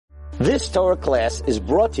This Torah class is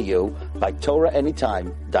brought to you by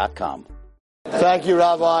TorahAnytime.com. Thank you,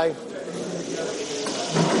 Rabbi.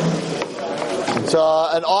 It's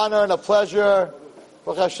an honor and a pleasure.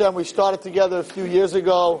 Baruch Hashem, we started together a few years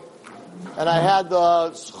ago, and I had the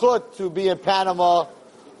zchut to be in Panama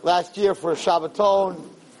last year for a Shabbaton.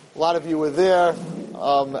 A lot of you were there.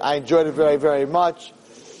 I enjoyed it very, very much.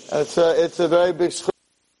 And it's a very big zchut.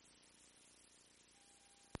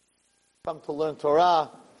 Come to learn Torah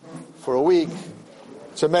for a week.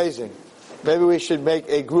 It's amazing. Maybe we should make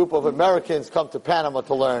a group of Americans come to Panama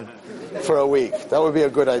to learn for a week. That would be a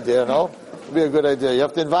good idea, no? It would be a good idea. You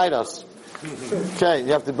have to invite us. Okay,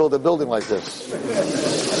 you have to build a building like this.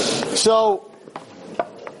 So,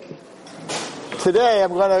 today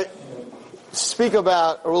I'm going to speak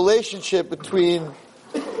about a relationship between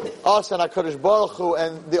us and HaKadosh Baruch Hu,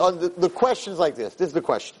 and the questions like this. This is the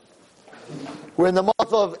question. We're in the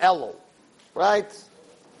month of Elul, right?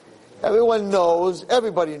 Everyone knows,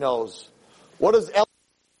 everybody knows. What does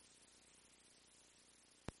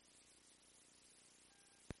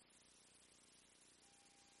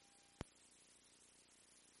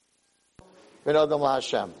Elul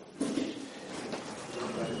Hashem?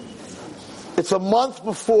 It's a month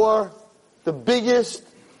before the biggest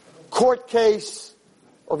court case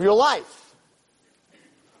of your life.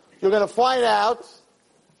 You're going to find out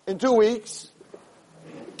in 2 weeks,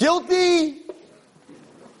 guilty,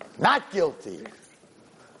 not guilty,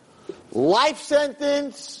 life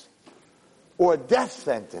sentence, or death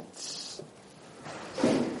sentence.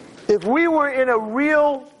 If we were in a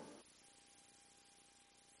real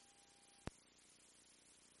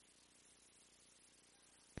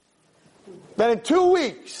then in 2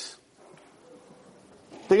 weeks,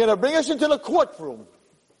 they're going to bring us into the courtroom,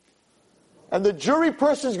 and the jury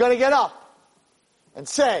person is going to get up and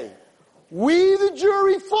say, we, the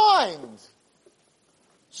jury, find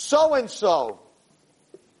so-and-so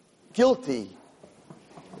guilty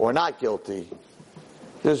or not guilty.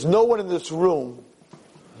 There's no one in this room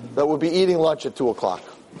that would be eating lunch at 2 o'clock.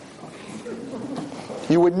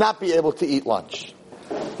 You would not be able to eat lunch.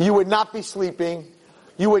 You would not be sleeping.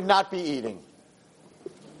 You would not be eating.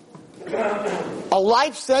 A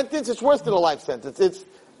life sentence, it's worse than a life sentence. It's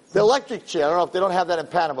the electric chair. I don't know if they don't have that in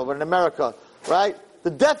Panama, but in America, right? The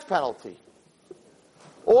death penalty.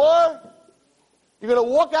 Or you're going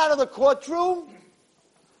to walk out of the courtroom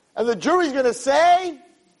and the jury's going to say,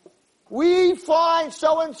 we find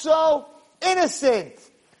so-and-so innocent.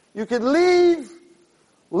 You can leave,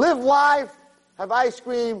 live life, have ice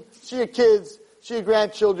cream, see your kids, see your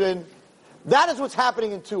grandchildren. That is what's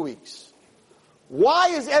happening in 2 weeks. Why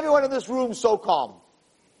is everyone in this room so calm?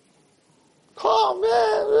 Calm,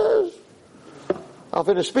 man. I'll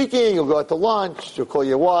finish speaking, you'll go out to lunch, you'll call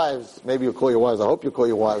your wives. Maybe you'll call your wives. I hope you call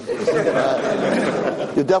your wives.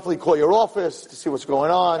 You'll definitely call your office to see what's going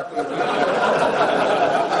on.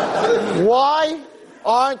 Why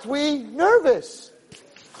aren't we nervous?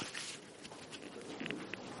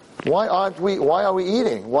 Why are we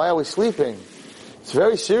eating? Why are we sleeping? It's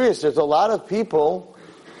very serious. There's a lot of people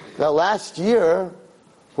that last year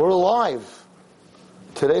were alive.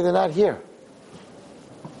 Today they're not here.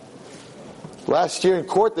 Last year in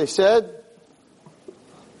court they said,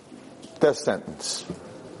 death sentence.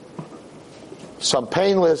 Some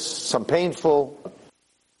painless, some painful.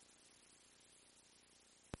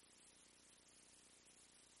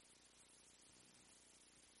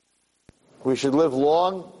 We should live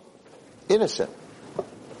long, innocent.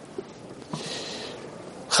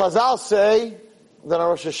 Chazal say that on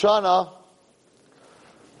Rosh Hashanah,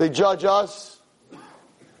 they judge us.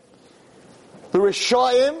 The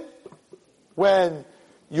Rishayim, when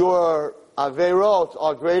your Averot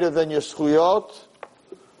are greater than your Zchuyot,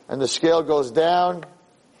 and the scale goes down,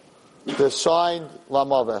 they're signed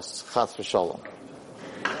Lamaves, Chas v'Shalom.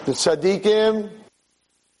 The Tzadikim,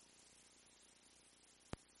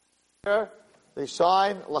 they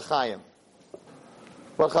sign L'chaim.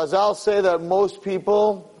 But Chazal say that most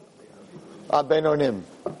people are Benonim.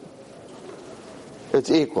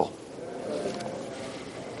 It's equal.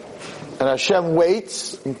 And Hashem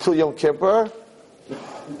waits until Yom Kippur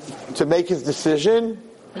to make his decision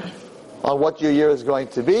on what your year is going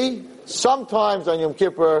to be. Sometimes on Yom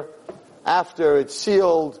Kippur, after it's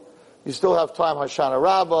sealed, you still have time, Hoshana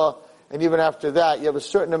Rabbah, and even after that, you have a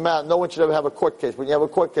certain amount. No one should ever have a court case. When you have a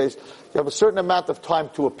court case, you have a certain amount of time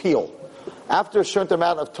to appeal. After a certain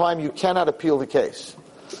amount of time, you cannot appeal the case.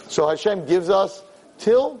 So Hashem gives us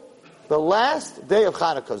till the last day of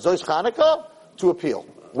Hanukkah, Zois Hanukkah, to appeal.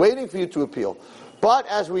 Waiting for you to appeal. But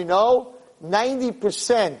as we know,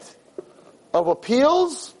 90% of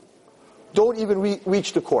appeals don't even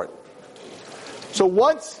reach the court. So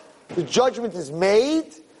once the judgment is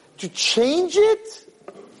made, to change it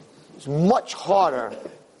is much harder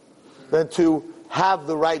than to have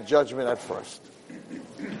the right judgment at first.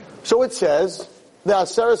 So it says, the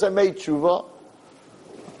Aseres I made tshuva.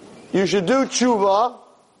 You should do tshuva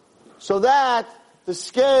so that the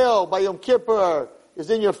scale by Yom Kippur is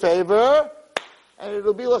in your favor, and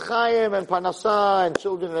it'll be l'chaim and parnasah and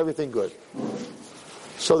children and everything good.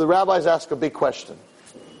 So the rabbis ask a big question.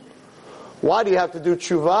 Why do you have to do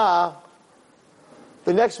tshuva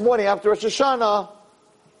the next morning after Rosh Hashanah?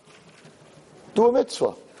 Do a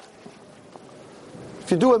mitzvah.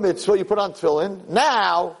 If you do a mitzvah, you put on tefillin.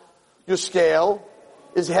 Now, your scale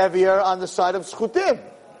is heavier on the side of zchutim.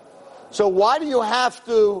 So why do you have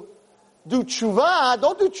to do tshuva?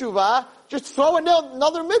 Don't do tshuva. Just throw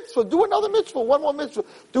another mitzvah. Do another mitzvah. One more mitzvah.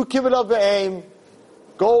 Do kibbut v'aim.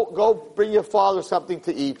 Go bring your father something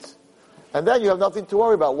to eat. And then you have nothing to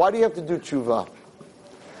worry about. Why do you have to do tshuva?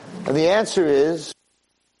 And the answer is,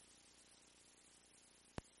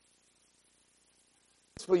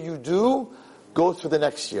 what you do goes for the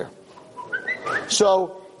next year.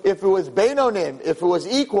 So, if it was beinonim, if it was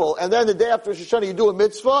equal, and then the day after Rosh Hashanah you do a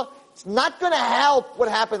mitzvah, it's not going to help what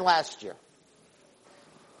happened last year.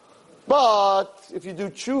 But, if you do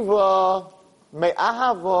tshuva,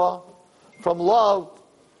 me'ahava, from love,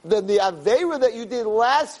 then the aveira that you did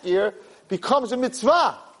last year becomes a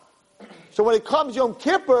mitzvah. So when it comes Yom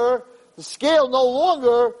Kippur, the scale no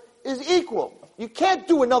longer is equal. You can't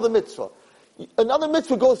do another mitzvah. Another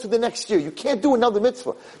mitzvah goes to the next year. You can't do another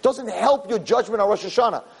mitzvah. It doesn't help your judgment on Rosh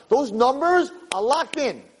Hashanah. Those numbers are locked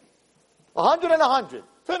in. 100 and 100.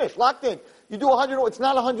 Finished, locked in. You do 100, it's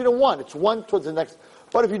not 101. It's one towards the next.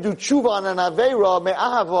 But if you do tshuva on an aveira,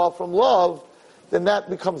 me'ahava, from love, then that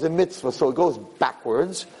becomes a mitzvah. So it goes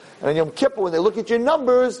backwards. And on Yom Kippur, when they look at your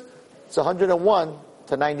numbers, it's 101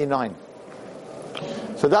 to 99.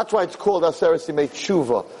 So that's why it's called Aseres Yimei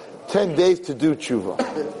Tshuva. 10 days to do tshuva.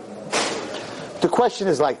 The question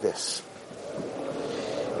is like this.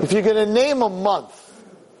 If you're going to name a month,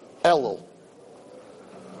 Elul,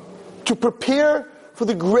 to prepare for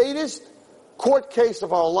the greatest court case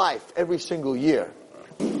of our life every single year,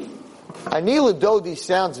 Ani L'Dodi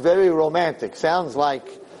sounds very romantic. Sounds like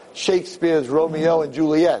Shakespeare's Romeo and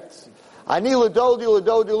Juliet. Ani L'Dodi,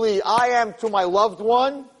 L'Dodi Li. I am to my loved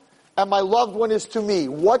one, and my loved one is to me.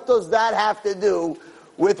 What does that have to do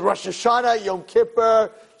with Rosh Hashanah, Yom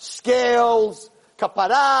Kippur, scales,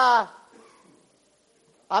 kapara?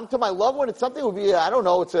 I'm to my loved one. It's something would be, I don't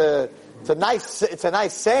know, it's a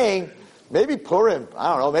nice saying. Maybe Purim,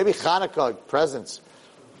 I don't know, maybe Hanukkah, presents.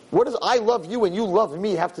 What does I love you and you love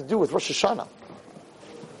me have to do with Rosh Hashanah?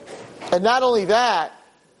 And not only that,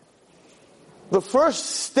 the first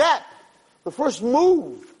step, the first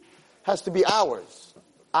move has to be ours.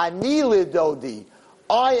 Ani L'Dodi.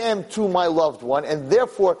 I am to my loved one, and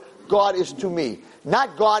therefore God is to me.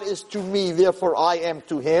 Not God is to me, therefore I am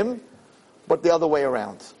to him, but the other way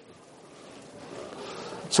around.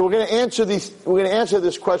 So we're going to answer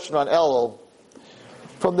this question on Elul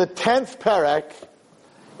from the 10th parak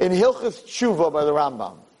in Hilchos Tshuva by the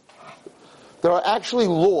Rambam. There are actually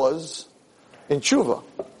laws in Tshuva.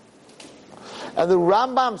 And the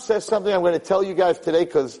Rambam says something I'm going to tell you guys today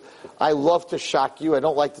because I love to shock you. I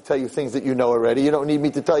don't like to tell you things that you know already. You don't need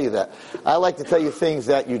me to tell you that. I like to tell you things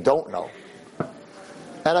that you don't know.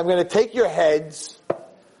 And I'm going to take your heads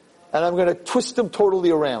and I'm going to twist them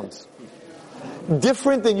totally around.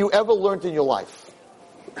 Different than you ever learned in your life.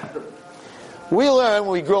 We learn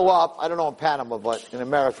when we grow up, I don't know in Panama, but in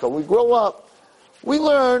America, we grow up, we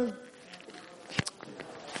learn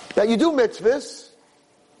that you do mitzvahs,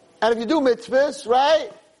 and if you do mitzvahs, right,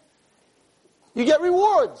 you get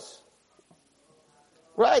rewards.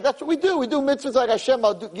 Right? That's what we do. We do mitzvahs like Hashem,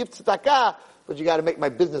 I'll give tzedakah, but you got to make my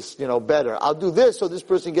business, better. I'll do this so this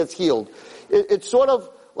person gets healed. It's sort of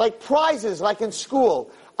like prizes, like in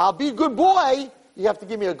school. I'll be a good boy, you have to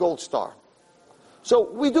give me a gold star. So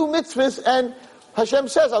we do mitzvahs, and Hashem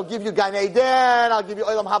says, I'll give you Gan Eden, I'll give you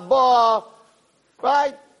Olam Haba,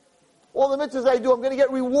 right? All the mitzvahs I do, I'm going to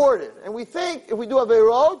get rewarded. And we think, if we do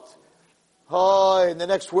Aveirot, in the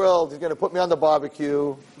next world, he's going to put me on the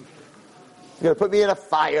barbecue, he's going to put me in a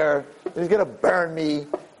fire, and he's going to burn me,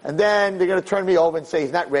 and then they're going to turn me over and say,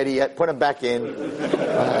 he's not ready yet, put him back in.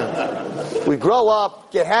 We grow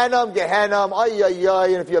up, Gehenna, and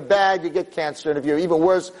if you're bad, you get cancer, and if you're even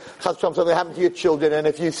worse, something happened to your children, and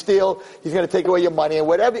if you steal, he's going to take away your money, and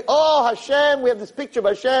whatever. Oh, Hashem, we have this picture of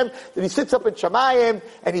Hashem, that he sits up in Shamayim,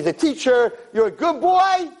 and he's a teacher. You're a good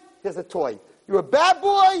boy, here's a toy. You're a bad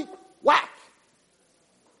boy, whack.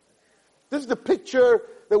 This is the picture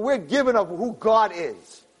that we're given of who God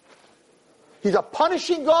is. He's a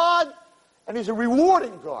punishing God, and He's a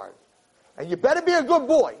rewarding God. And you better be a good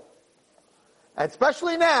boy. And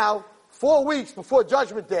especially now, 4 weeks before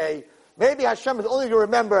Judgment Day, maybe Hashem is only going to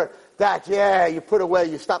remember that, you put away,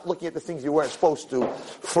 you stopped looking at the things you weren't supposed to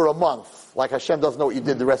for a month. Like Hashem doesn't know what you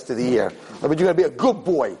did the rest of the year. But you're going to be a good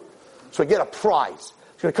boy. So you get a prize.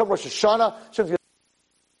 It's going to come Rosh Hashanah. Hashem's going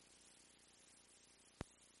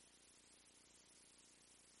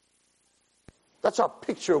That's our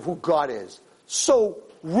picture of who God is. So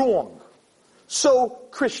wrong. So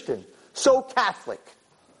Christian. So Catholic.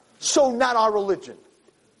 So not our religion.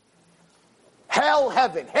 Hell,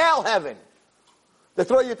 heaven. Hell, heaven. They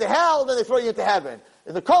throw you into hell, then they throw you into heaven.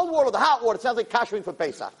 In the cold water or the hot water, it sounds like kashering for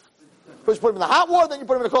Pesach. First you put them in the hot water, then you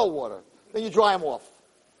put them in the cold water. Then you dry them off.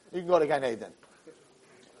 You can go to Gan Eden.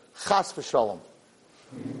 Chas v'shalom.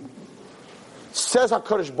 Says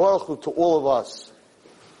HaKadosh Baruch Hu to all of us.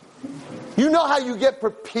 You know how you get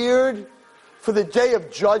prepared for the day of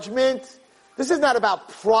judgment? This is not about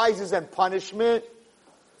prizes and punishment.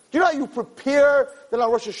 Do you know how you prepare that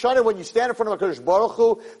on Rosh Hashanah when you stand in front of HaKadosh Baruch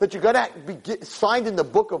Hu that you're going to be signed in the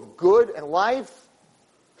book of good and life?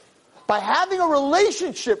 By having a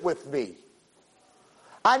relationship with me.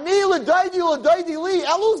 Ani l'daydi l'daydi li.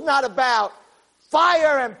 Elul's not about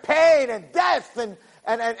fire and pain and death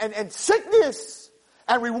and sickness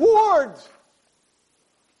and reward.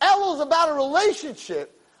 Elul's about a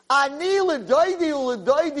relationship. Ani l'daydi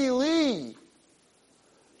l'daydi li.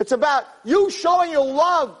 It's about you showing your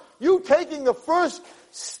love, you taking the first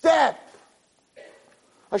step.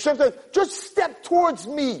 Hashem says, just step towards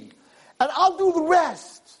me, and I'll do the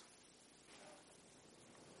rest.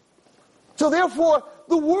 So therefore,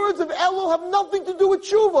 the words of Elul have nothing to do with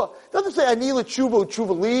tshuva. It doesn't say, I need a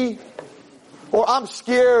tshuva li, or I'm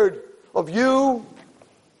scared of you.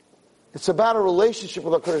 It's about a relationship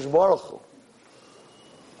with HaKadosh Baruch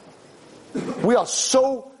Hu. We are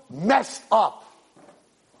so messed up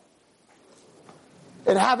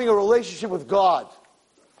in having a relationship with God.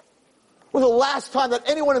 When the last time that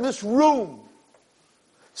anyone in this room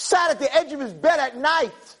sat at the edge of his bed at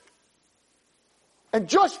night and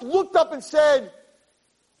just looked up and said,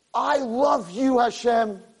 I love you,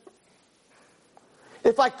 Hashem.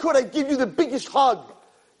 If I could, I'd give you the biggest hug.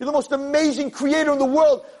 You're the most amazing creator in the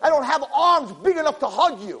world. I don't have arms big enough to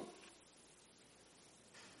hug you.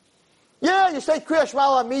 Yeah, you say Kriya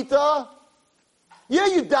Shema Amita. Yeah,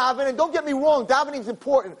 you daven, and don't get me wrong, davening is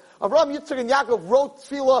important. Avraham, Yitzchak, and Yaakov wrote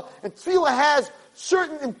tefillah, and tefillah has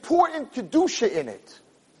certain important kedusha in it.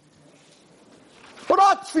 But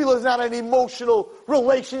our tefillah is not an emotional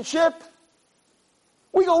relationship.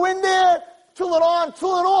 We go in there, tefillah on,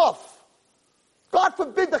 tefillah off. God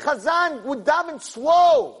forbid the chazan would daven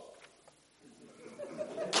slow.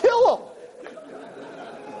 Kill him.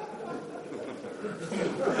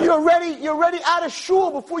 You're ready out of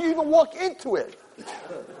shul before you even walk into it.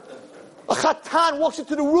 A chatan walks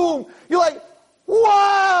into the room. You're like,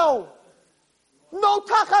 wow! No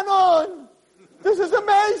tachanon! This is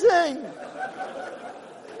amazing!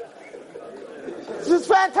 This is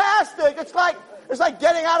fantastic! It's like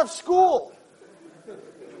getting out of school.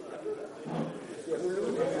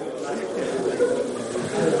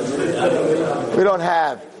 We don't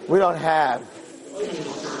have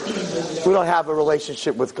a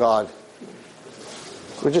relationship with God.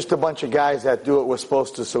 We're just a bunch of guys that do what we're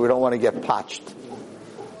supposed to, so we don't want to get potched.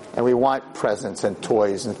 And we want presents and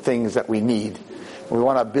toys and things that we need. We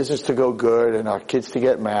want our business to go good and our kids to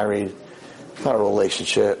get married. It's not a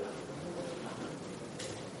relationship.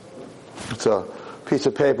 It's a piece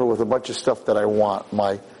of paper with a bunch of stuff that I want.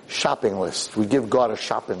 My shopping list. We give God a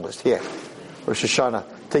shopping list. Here, Rosh Hashanah.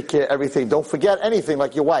 Take care of everything. Don't forget anything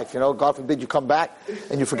like your wife. God forbid you come back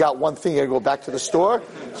and you forgot one thing. You gotta go back to the store.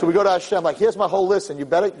 So we go to Hashem like, here's my whole list and you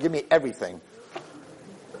better give me everything.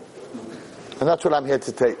 And that's what I'm here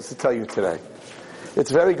to tell you today. It's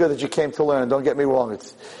very good that you came to learn. Don't get me wrong.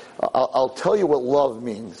 I'll tell you what love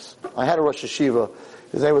means. I had a Rosh Hashiva.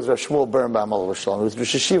 His name was Rosh Shmuel Birnbaum, Alav Shalom. It was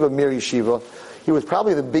Rosh Hashiva, Mir Yeshiva. He was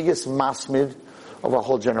probably the biggest masmid of our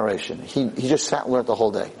whole generation. He just sat and learned the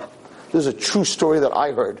whole day. This is a true story that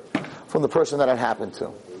I heard from the person that it happened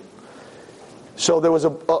to. So there was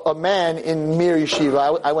a man in Mir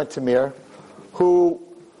Yeshiva, I went to Mir, who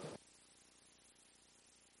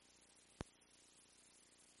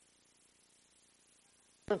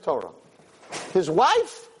Torah. His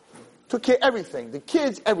wife took care of everything, the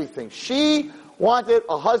kids, everything. She wanted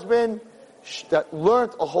a husband that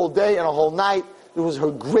learned a whole day and a whole night. It was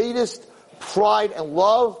her greatest pride and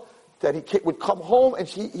love. That he would come home and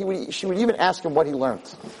she would even ask him what he learned.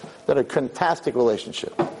 That a fantastic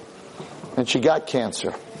relationship. And she got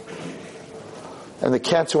cancer. and the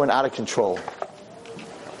cancer went out of control.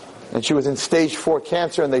 And she was in stage 4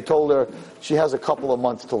 cancer, and they told her she has a couple of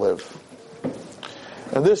months to live.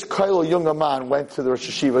 And this Kailo younger man went to the Rosh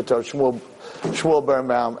Hashiva, to Shmuel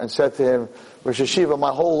Birnbaum, and said to him, Rosh Hashiva,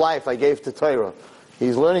 my whole life I gave to Torah.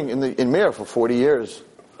 He's learning in Mir for 40 years.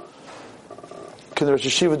 Can the Rosh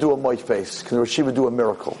Hashiva do a moit face? Can the Rosh Hashiva do a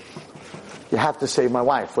miracle? You have to save my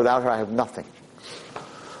wife. Without her, I have nothing.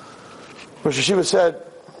 Rosh Hashiva said,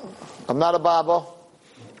 I'm not a Baba.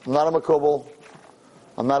 I'm not a Makubal.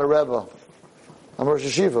 I'm not a Rebbe. I'm a Rosh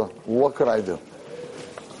Hashiva. What could I do?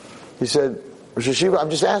 He said, Rosh Hashiva, I'm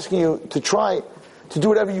just asking you to try to do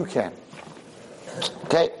whatever you can.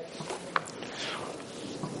 Okay?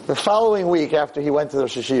 The following week, after he went to the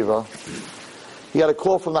Rosh Hashiva, he got a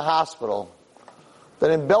call from the hospital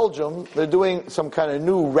that in Belgium, they're doing some kind of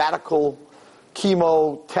new radical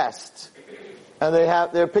chemo test. And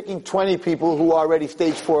they're picking 20 people who are already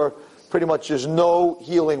stage 4, pretty much there's no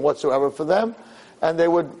healing whatsoever for them. And they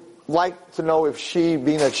would like to know if she,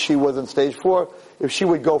 being that she was in stage 4, if she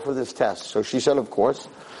would go for this test. So she said, of course.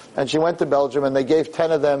 And she went to Belgium, and they gave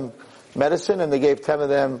 10 of them medicine, and they gave 10 of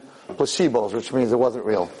them placebos, which means it wasn't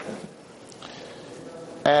real.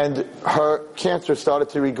 And her cancer started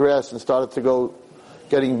to regress and started to go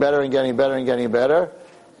getting better and getting better and getting better.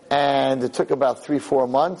 And it took about 3-4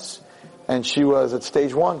 months, and she was at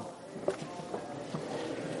stage 1.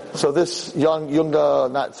 So this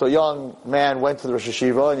not so young man went to the Rosh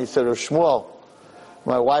Hashiva, and he said, Shmuel,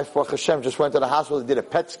 my wife, Baruch Hashem, just went to the hospital, did a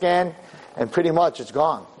PET scan, and pretty much it's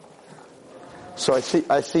gone. So I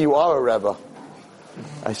see you are a Rebbe.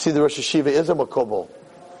 I see the Rosh Hashiva is a Makubal.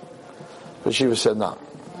 But Shiva said, no,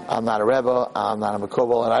 I'm not a Rebbe, I'm not a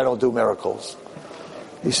Makubal, and I don't do miracles.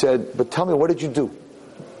 He said, but tell me, what did you do?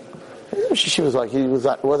 She was like,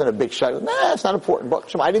 it wasn't a big shot. Nah, it's not important.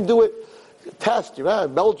 I didn't do it. Test,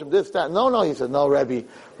 Belgium, this, that. No, he said, no, Rebbe,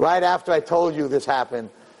 right after I told you this happened,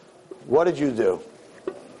 what did you do?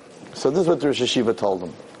 So this is what the Rosh Hashiva told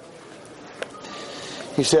him.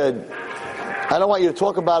 He said, I don't want you to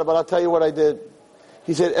talk about it, but I'll tell you what I did.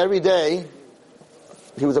 He said, every day,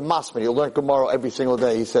 he was a masmid, he'll learn Gemara every single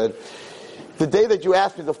day. He said, the day that you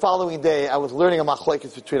asked me, the following day, I was learning a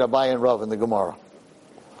machlekes between Abaye and Rav in the Gemara.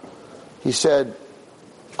 He said,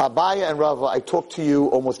 Abaye and Rava, I talk to you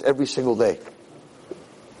almost every single day.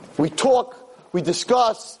 We talk, we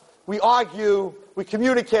discuss, we argue, we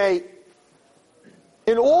communicate.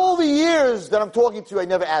 In all the years that I'm talking to you, I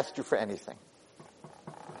never asked you for anything.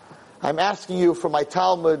 I'm asking you for my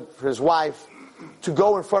Talmud, for his wife, to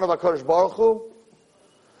go in front of HaKadosh Baruch Hu.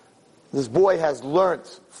 This boy has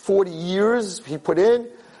learnt 40 years he put in.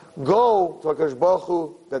 Go to HaKadosh Baruch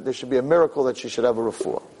Hu that there should be a miracle that she should have a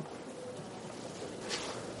refuah.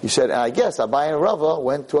 He said, and I guess Abaye and Rava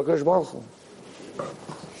went to HaKadosh Baruch Hu.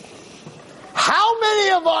 How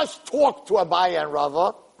many of us talk to Abaye and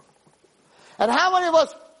Rava? And how many of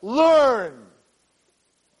us learn?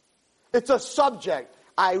 It's a subject.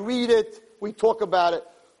 I read it. We talk about it.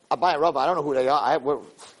 Abaye and Rava, I don't know who they are.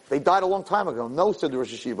 They died a long time ago. No, said the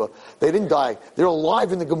Rosh Hashiva. They didn't die. They're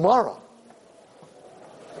alive in the Gemara.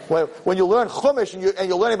 When you learn Chumash and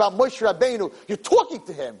you're learning about Moshe Rabbeinu, you're talking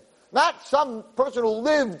to him. Not some person who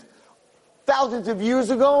lived thousands of years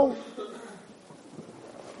ago.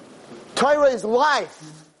 Torah is life.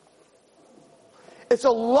 It's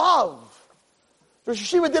a love.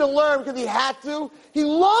 Rosh Hashiva didn't learn because he had to. He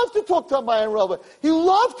loved to talk to Abaye and Rava. He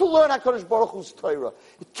loved to learn HaKadosh Baruch Hu's Torah.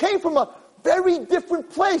 It came from a very different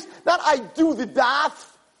place. Not I do the daf.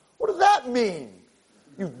 What does that mean?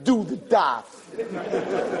 You do the daf.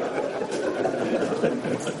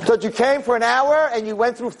 So you came for an hour and you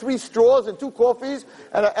went through 3 straws and 2 coffees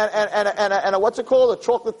and a what's it called, a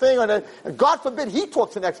chocolate thing, and God forbid he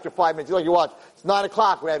talks an extra 5 minutes. You're like, you watch, it's 9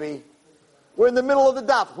 o'clock, Rebbe. We're in the middle of the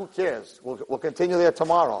daf. Who cares? We'll continue there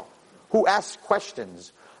tomorrow. Who asks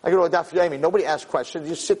questions? I go to a daf yomi. Nobody asks questions.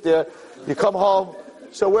 You sit there. You come home.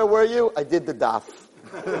 So where were you? I did the daf.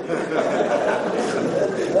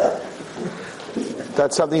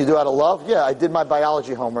 That's something you do out of love? Yeah, I did my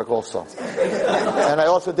biology homework also. And I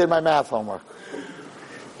also did my math homework.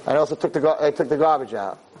 And I also took the garbage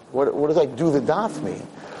out. What does I do the daf mean?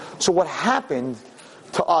 So what happened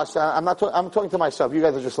to us, I'm talking to myself, you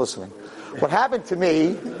guys are just listening. What happened to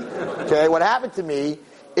me,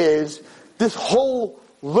 is this whole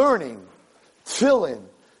learning, tefillin,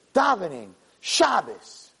 davening,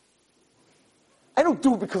 Shabbos. I don't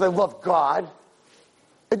do it because I love God.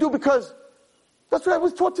 I do it because that's what I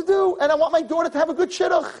was taught to do. And I want my daughter to have a good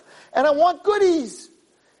shidduch. And I want goodies.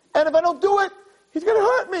 And if I don't do it, he's going to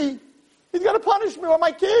hurt me. He's going to punish me or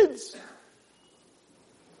my kids.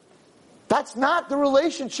 That's not the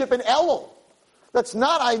relationship in Elul. That's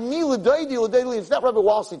not it's not Rabbi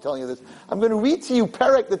Wallerstein telling you this. I'm going to read to you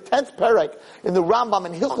Perek, the 10th Perek in the Rambam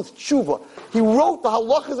in Hilchos Tshuva. He wrote the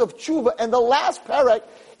halachas of Tshuva, and the last Perek,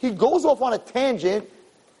 he goes off on a tangent,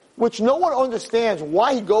 which no one understands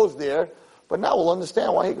why he goes there, but now we'll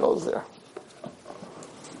understand why he goes there.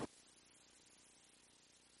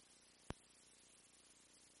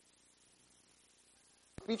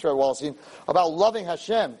 Speech Rabbi Wallerstein about loving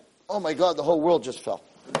Hashem. Oh my God, the whole world just fell.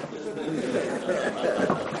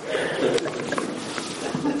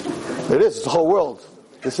 It is. It's the whole world.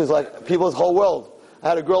 This is like people's whole world. I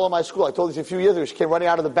had a girl in my school. I told this a few years ago. She came running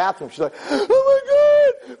out of the bathroom. She's like, "Oh my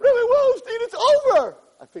God, Rabbi Wallerstein, it's over."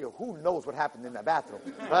 I figure, who knows what happened in that bathroom,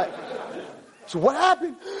 right? So what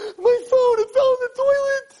happened? My phone, it fell in the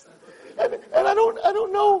toilet, and I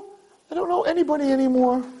don't know anybody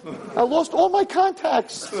anymore. I lost all my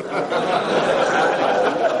contacts. Who's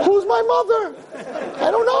my mother?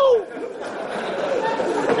 I don't know.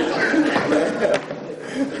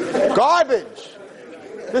 Garbage.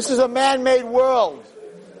 This is a man-made world.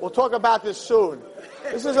 We'll talk about this soon.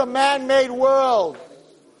 This is a man-made world.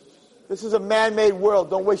 This is a man-made world.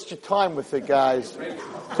 Don't waste your time with it, guys.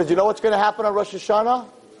 Because you know what's going to happen on Rosh Hashanah?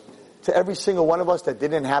 To every single one of us that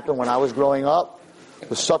didn't happen when I was growing up,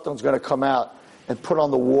 the Satan's going to come out and put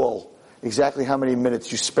on the wall exactly how many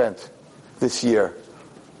minutes you spent this year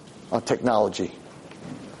on technology,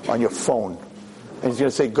 on your phone. And he's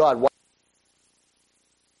going to say, God, why?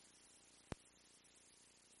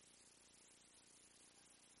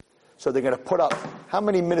 So they're going to put up how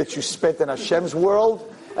many minutes you spent in Hashem's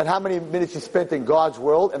world, and how many minutes you spent in God's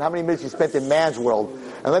world, and how many minutes you spent in man's world.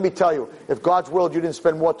 And let me tell you, if God's world, you didn't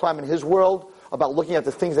spend more time in His world, about looking at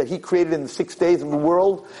the things that He created in the 6 days of the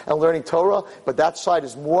world and learning Torah, but that side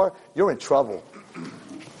is more, you're in trouble.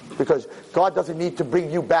 Because God doesn't need to bring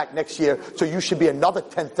you back next year, so you should be another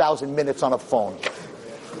 10,000 minutes on a phone.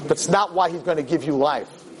 That's not why He's going to give you life.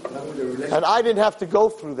 And I didn't have to go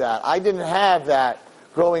through that. I didn't have that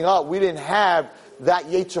growing up. We didn't have that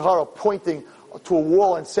Yetzer Hara pointing to a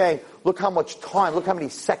wall and saying, look how much time, look how many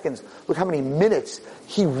seconds, look how many minutes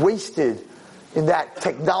he wasted in that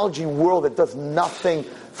technology world that does nothing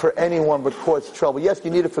for anyone but cause trouble. Yes, you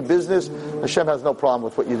need it for business. Hashem has no problem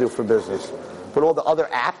with what you do for business. But all the other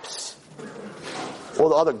apps, all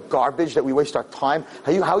the other garbage that we waste our time,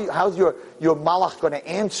 how's your malach going to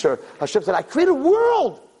answer? Hashem said, I created a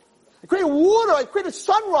world. I created water. I created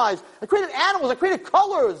sunrise. I created animals. I created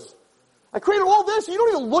colors. I created all this. And you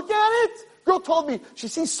don't even look at it? Girl told me she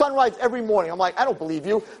sees sunrise every morning. I'm like, I don't believe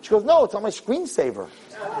you. She goes, no, it's on my screensaver.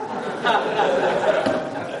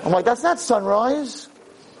 I'm like, that's not sunrise.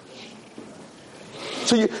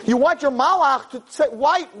 So you want your malach to say,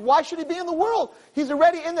 why should he be in the world? He's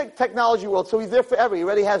already in the technology world, so he's there forever. He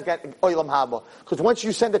already has got oilam haba. Because once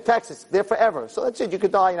you send a text, it's there forever. So that's it. You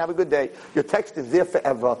could die and have a good day. Your text is there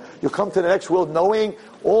forever. You'll come to the next world knowing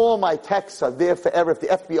all my texts are there forever. If the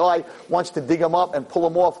FBI wants to dig them up and pull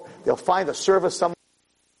them off, they'll find a server somewhere.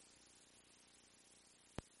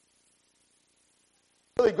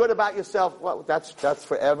 Really good about yourself. Well, that's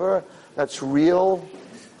forever. That's real.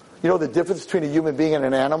 You know the difference between a human being and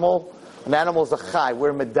an animal? An animal is a chai.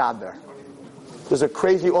 We're medaber. There's a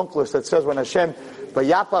crazy onkelos that says when Hashem,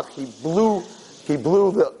 Vayapach, he blew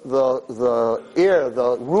the air,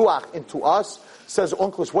 the ruach into us. Says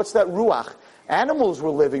onkelos, what's that ruach? Animals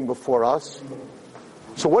were living before us.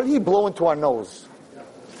 So what did he blow into our nose?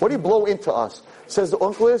 What did he blow into us? Says the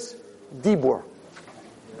onkelos, dibur.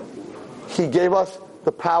 He gave us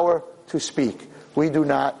the power to speak. We do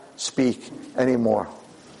not speak anymore.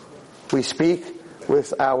 We speak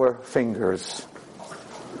with our fingers.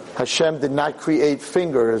 Hashem did not create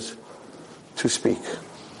fingers to speak.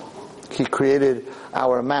 He created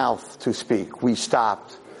our mouth to speak. We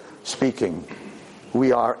stopped speaking.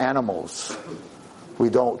 We are animals. We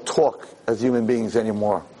don't talk as human beings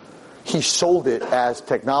anymore. He sold it as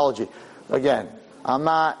technology. Again, I'm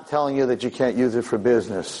not telling you that you can't use it for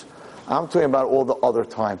business. I'm talking about all the other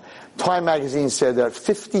time. Time magazine said that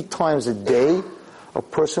 50 times a day, a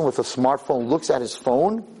person with a smartphone looks at his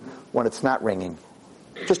phone when it's not ringing.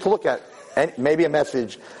 Just to look at maybe a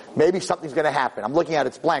message, maybe something's going to happen. I'm looking at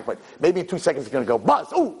it's blank, but maybe in 2 seconds it's going to go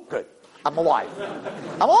buzz. Ooh, good. I'm alive.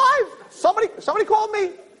 I'm alive. Somebody called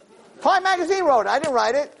me. Time magazine wrote it. I didn't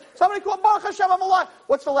write it. Somebody called Baruch Hashem, I'm alive.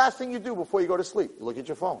 What's the last thing you do before you go to sleep? You look at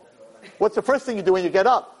your phone. What's the first thing you do when you get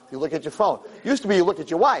up? You look at your phone. Used to be you look at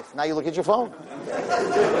your wife. Now you look at your phone.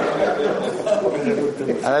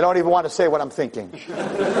 And I don't even want to say what I'm thinking. It's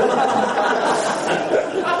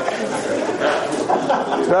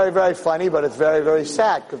very, very funny, but it's very, very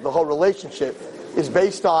sad because the whole relationship is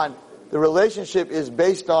based on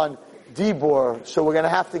Dibor. So we're going to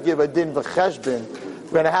have to give a din v'cheshbon.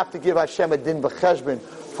 We're going to have to give Hashem a din v'cheshbon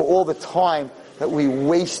for all the time that we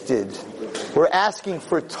wasted. We're asking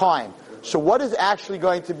for time. So what is actually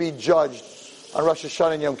going to be judged on Rosh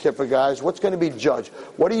Hashanah and Yom Kippur, guys? What's going to be judged?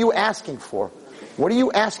 What are you asking for? What are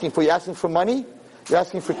you asking for? You're asking for money? You're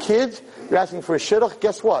asking for kids? You're asking for a shidduch?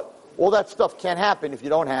 Guess what? All that stuff can't happen if you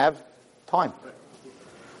don't have time.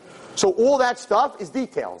 So all that stuff is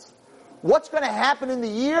details. What's going to happen in the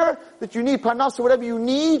year that you need panas or whatever you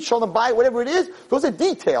need, shalom bayit, whatever it is, those are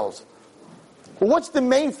details. But what's the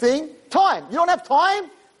main thing? Time. You don't have time?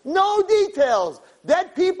 No details.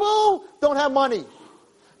 Dead people don't have money.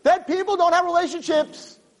 Dead people don't have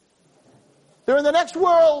relationships. They're in the next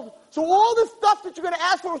world. So all the stuff that you're going to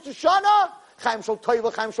ask for Rosh Hashanah, Chaim Shel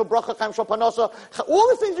Toiva, Chaim Shel Bracha, Chaim Shel Panasa, all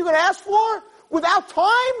the things you're going to ask for, without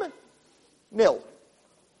time, nil.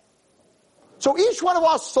 So each one of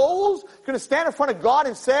our souls is going to stand in front of God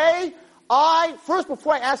and say, first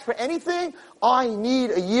before I ask for anything, I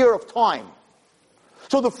need a year of time.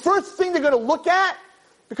 So the first thing they're going to look at,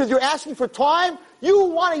 because you're asking for time, you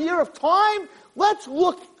want a year of time? Let's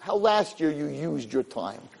look how last year you used your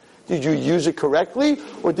time. Did you use it correctly,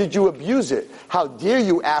 or did you abuse it? How dare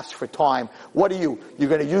you ask for time? What are you? You're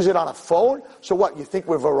going to use it on a phone? So what, you think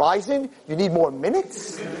we're Verizon? You need more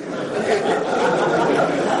minutes?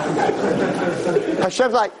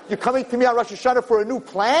 Hashem's like, you're coming to me on Rosh Hashanah for a new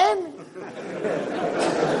plan?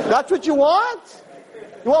 That's what you want?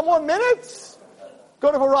 You want more minutes?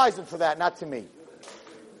 Go to Verizon for that, not to me.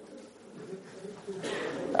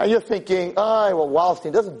 And you're thinking,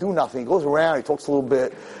 Wallerstein doesn't do nothing. He goes around, he talks a little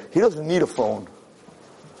bit. He doesn't need a phone.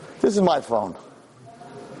 This is my phone.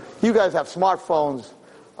 You guys have smartphones.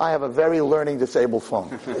 I have a very learning disabled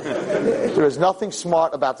phone. There is nothing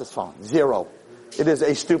smart about this phone. Zero. It is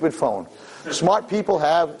a stupid phone. Smart people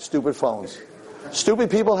have stupid phones. Stupid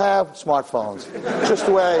people have smartphones.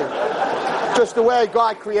 Just the way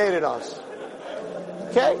God created us.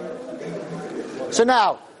 Okay? So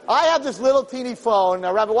now, I have this little teeny phone.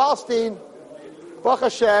 Now, Rabbi Wallerstein, Baruch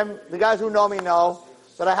Hashem, the guys who know me know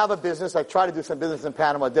that I have a business. I tried to do some business in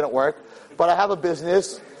Panama. It didn't work. But I have a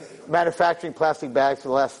business manufacturing plastic bags for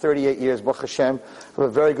the last 38 years. Baruch Hashem. I have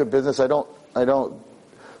a very good business. I don't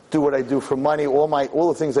do what I do for money. All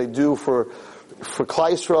the things I do for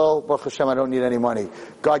Klal Yisrael, Baruch Hashem, I don't need any money.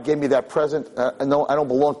 God gave me that present. I don't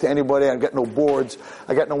belong to anybody. I got no boards.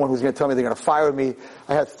 I got no one who's going to tell me they're going to fire me.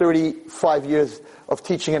 I had 35 years of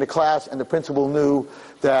teaching in a class, and the principal knew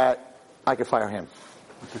that I could fire him.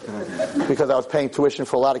 Because I was paying tuition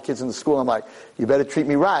for a lot of kids in the school. I'm like, you better treat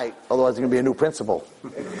me right, otherwise there's going to be a new principal.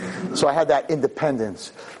 So I had that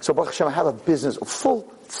independence. So Baruch Hashem, I have a business, a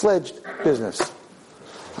full-fledged business.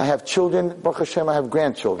 I have children. Baruch Hashem, I have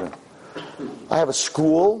grandchildren. I have a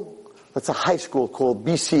school, that's a high school called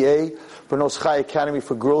BCA, Bernos Chai Academy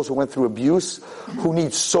for Girls who went through abuse, who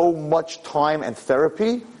need so much time and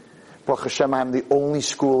therapy. Baruch Hashem, I'm the only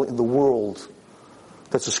school in the world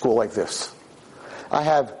that's a school like this. I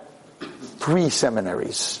have 3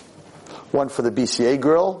 seminaries. One for the BCA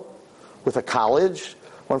girl with a college,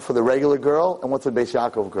 one for the regular girl, and one for the Beis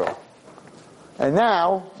Yaakov girl. And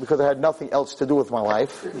now, because I had nothing else to do with my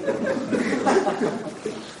life,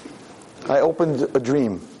 I opened a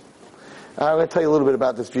dream. I'm going to tell you a little bit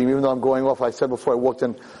about this dream, even though I'm going off. I said before I walked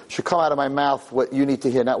in, should come out of my mouth what you need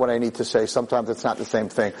to hear, not what I need to say. Sometimes it's not the same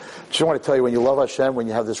thing. Just want to tell you, when you love Hashem, when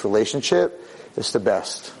you have this relationship, it's the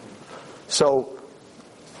best. So,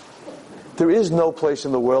 there is no place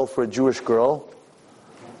in the world for a Jewish girl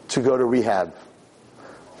to go to rehab.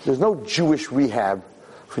 There's no Jewish rehab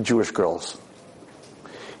for Jewish girls.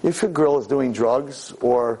 If a girl is doing drugs,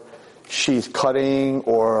 or she's cutting,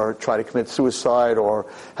 or trying to commit suicide, or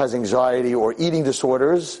has anxiety, or eating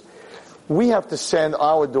disorders, we have to send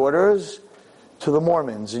our daughters to the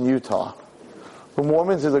Mormons in Utah. The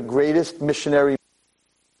Mormons are the greatest missionary.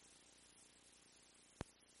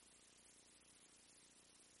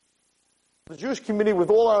 The Jewish community, with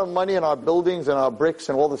all our money and our buildings and our bricks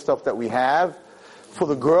and all the stuff that we have, for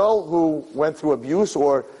the girl who went through abuse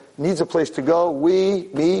or needs a place to go, we,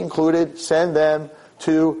 me included, send them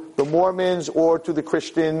to the Mormons or to the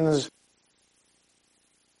Christians.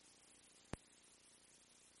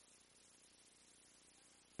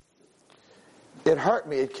 It hurt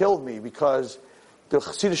me, it killed me, because the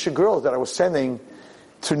Hasidic girls that I was sending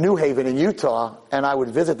to New Haven in Utah, and I would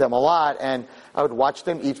visit them a lot, and I would watch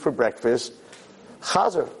them eat for breakfast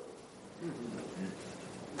chazer,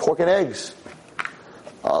 pork and eggs,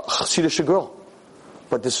 Hasidic girl.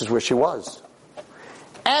 But this is where she was.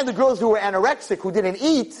 And the girls who were anorexic, who didn't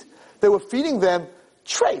eat, they were feeding them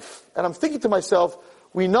treif. And I'm thinking to myself,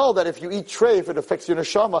 we know that if you eat treif, it affects your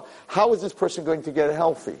neshama. How is this person going to get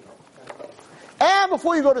healthy? And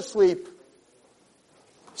before you go to sleep,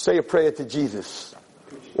 say a prayer to Jesus,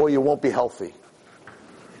 or you won't be healthy.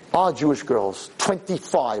 Our Jewish girls,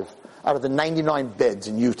 25 out of the 99 beds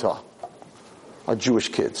in Utah are Jewish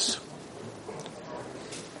kids.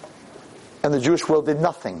 And the Jewish world did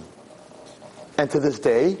nothing. And to this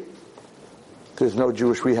day, there's no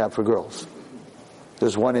Jewish rehab for girls.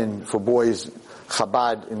 There's one for boys,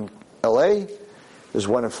 Chabad in LA. There's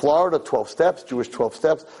one in Florida, 12 steps, Jewish 12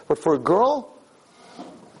 steps. But for a girl,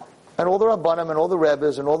 and all the Rabbanim and all the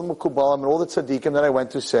Rebbes and all the Mekubalim and all the Tzaddikim that I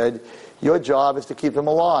went to said, your job is to keep them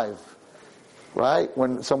alive. Right?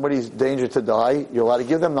 When somebody's in danger to die, you're allowed to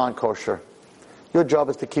give them non-kosher. Your job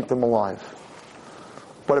is to keep them alive.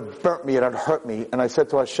 But it burnt me and it hurt me. And I said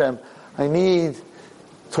to Hashem, I need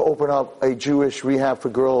to open up a Jewish rehab for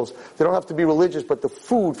girls. They don't have to be religious, but the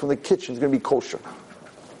food from the kitchen is going to be kosher.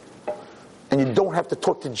 And you don't have to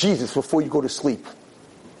talk to Jesus before you go to sleep.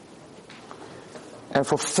 And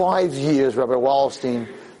for 5 years, Rabbi Wallerstein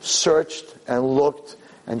searched and looked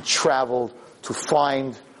and traveled to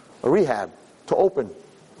find a rehab to open.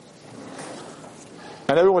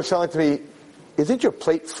 And everyone was telling to me, isn't your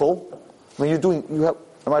plate full? When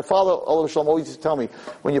and my father, Olav Shalom, always used to tell me,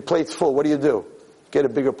 when your plate's full, what do? Get a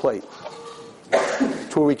bigger plate.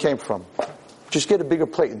 That's where we came from. Just get a bigger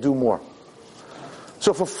plate and do more.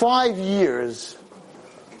 So for 5 years,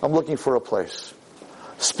 I'm looking for a place.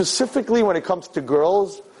 Specifically when it comes to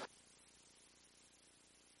girls,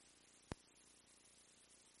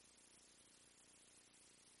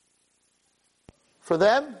 for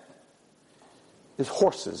them is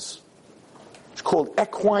horses. It's called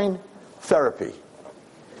equine therapy.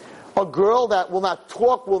 A girl that will not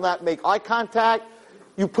talk, will not make eye contact.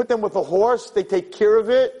 You put them with a horse, they take care of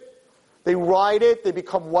it, they ride it, they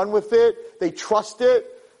become one with it, they trust it.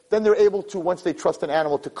 Then they're able to, once they trust an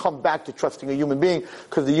animal, to come back to trusting a human being,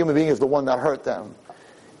 because the human being is the one that hurt them.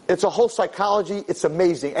 It's a whole psychology, it's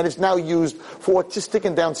amazing, and it's now used for autistic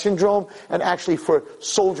and Down syndrome, and actually for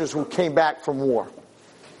soldiers who came back from war.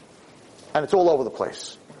 And it's all over the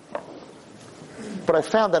place. But I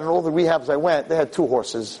found that in all the rehabs I went, they had 2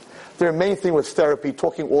 horses. Their main thing was therapy,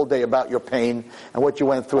 talking all day about your pain and what you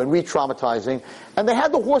went through, and re-traumatizing. And they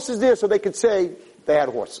had the horses there so they could say they had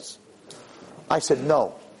horses. I said,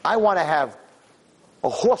 no, I want to have a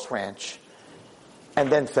horse ranch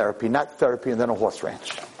and then therapy, not therapy and then a horse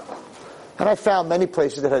ranch. And I found many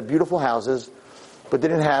places that had beautiful houses, but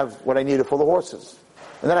didn't have what I needed for the horses.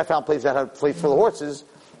 And then I found places that had a place for the horses,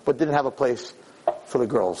 but didn't have a place for the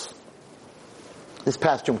girls. This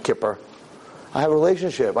past Yom Kippur, I have a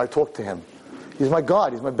relationship. I talk to him. He's my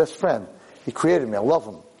God. He's my best friend. He created me. I love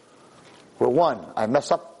him. We're one. I mess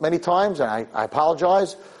up many times, and I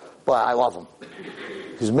apologize, but I love him.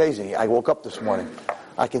 He's amazing. I woke up this morning.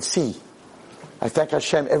 I can see. I thank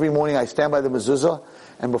Hashem every morning. I stand by the mezuzah,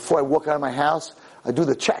 and before I walk out of my house, I do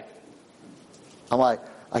the check. I'm like,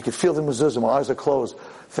 I can feel the mezuzah. My eyes are closed.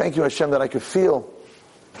 Thank you, Hashem, that I could feel.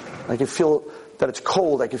 I can feel that it's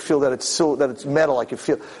cold. I can feel that it's metal. I can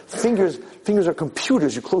feel fingers are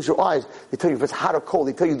computers. You close your eyes, they tell you if it's hot or cold.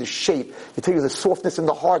 They tell you the shape. They tell you the softness and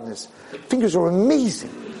the hardness. Fingers are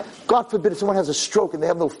amazing. God forbid if someone has a stroke and they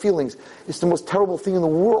have no feelings. It's the most terrible thing in the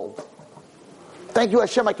world. Thank you,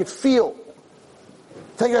 Hashem, I could feel.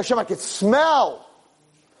 Thank you, Hashem, I could smell.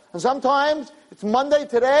 And sometimes it's Monday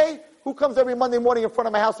today. Who comes every Monday morning in front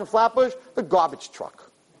of my house in Flatbush? The garbage truck.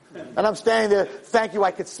 And I'm standing there, thank you,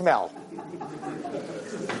 I could smell.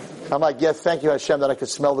 I'm like, yes, thank you, Hashem, that I could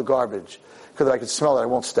smell the garbage. Because if I could smell it, I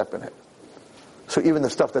won't step in it. So even the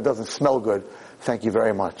stuff that doesn't smell good, thank you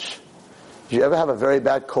very much. Do you ever have a very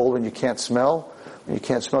bad cold when you can't smell? When you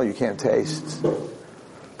can't smell, you can't taste.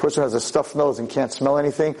 A person who has a stuffed nose and can't smell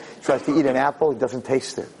anything, tries to eat an apple, he doesn't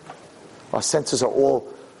taste it. Our senses are all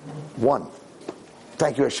one.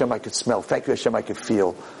 Thank you, Hashem, I could smell. Thank you, Hashem, I could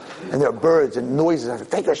feel. And there are birds and noises.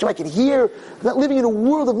 Thank you, Hashem, I can hear. I'm not living in a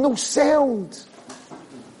world of no sound.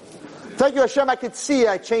 Thank you, Hashem, I could see.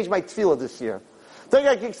 I changed my tefillah this year.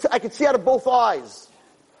 Thank you, I could see out of both eyes.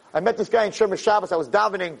 I met this guy in Shomer Shabbos. I was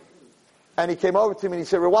davening. And he came over to me and he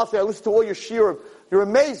said, Rawalsi, I listened to all your shiur. You're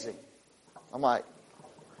amazing. I'm like,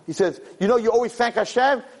 he says, you know, you always thank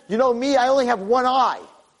Hashem. You know me, I only have one eye.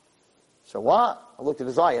 So what? I looked at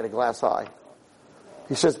his eye. He had a glass eye.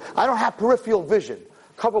 He says, I don't have peripheral vision.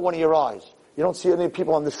 Cover one of your eyes. You don't see any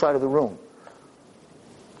people on this side of the room.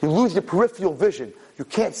 You lose your peripheral vision. You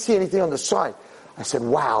can't see anything on the side. I said,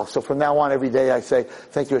 wow. So from now on, every day I say,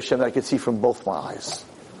 thank you, Hashem, that I could see from both my eyes.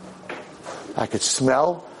 I could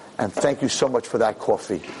smell, and thank you so much for that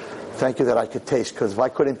coffee. Thank you that I could taste, because if I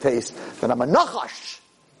couldn't taste, then I'm a nachash.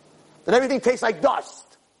 that everything tastes like dust.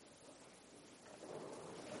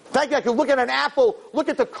 Thank you, I can look at an apple, look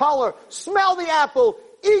at the color, smell the apple,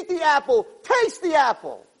 eat the apple, taste the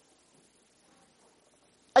apple.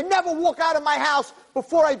 I never walk out of my house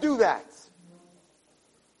before I do that.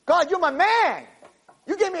 God, you're my man.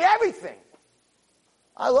 You gave me everything.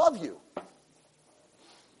 I love you.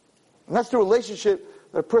 And that's the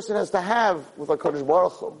relationship that a person has to have with HaKadosh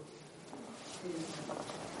Baruch Hu.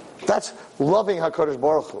 That's loving HaKadosh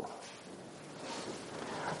Baruch Hu.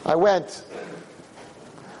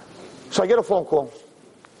 So I get a phone call,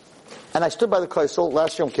 and I stood by the Kaisel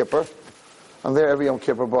last Yom Kippur. I'm there every Yom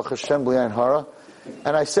Kippur, Baruch Hashem, B'li Ayin Hara.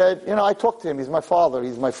 And I said, I talked to him. He's my father.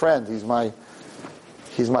 He's my friend. He's my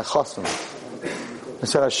chassan. I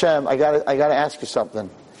said, Hashem, I gotta ask you something.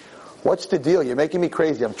 What's the deal? You're making me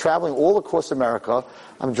crazy. I'm traveling all across America.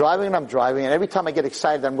 I'm driving, and every time I get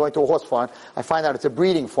excited I'm going to a horse farm, I find out it's a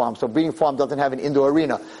breeding farm. So a breeding farm doesn't have an indoor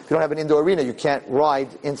arena. If you don't have an indoor arena, you can't ride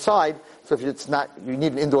inside. So if it's not, you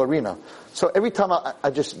need an indoor arena. So every time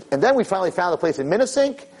and then we finally found a place in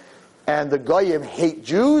Minnesink, and the Goyim hate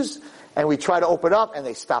Jews, and we tried to open up, and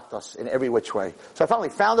they stopped us in every which way. So I finally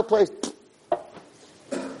found a place.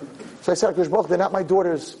 So I said, HaKadosh Baruch Hu, they're not my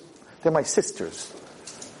daughters, they're my sisters.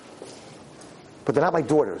 But they're not my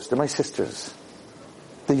daughters, they're my sisters.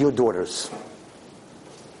 They're your daughters.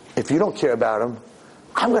 If you don't care about them,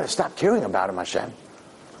 I'm going to stop caring about them, Hashem.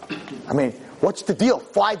 I mean, what's the deal?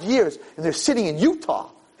 5 years, and they're sitting in Utah.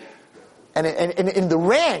 And in the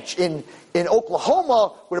ranch in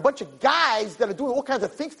Oklahoma with a bunch of guys that are doing all kinds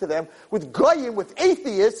of things to them, with goyim, with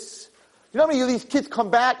atheists. You know how many of these kids come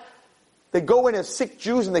back? They go in as sick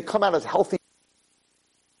Jews and they come out as healthy.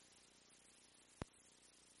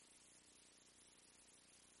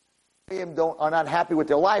 Are not happy with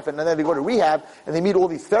their life, and then they go to rehab and they meet all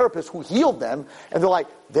these therapists who healed them, and they're like,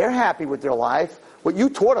 they're happy with their life. What you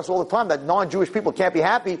taught us all the time, that non-Jewish people can't be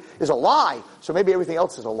happy, is a lie. So maybe everything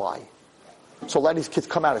else is a lie. So a lot of these kids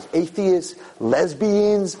come out as atheists,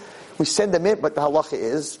 lesbians. We send them in, but the halacha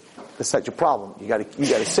is, that's such a problem. You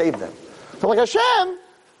gotta save them. So I'm like, Hashem,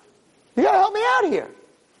 you gotta help me out here.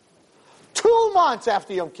 2 months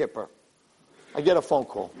after Yom Kippur, I get a phone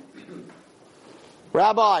call.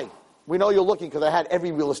 Rabbi, we know you're looking, because I had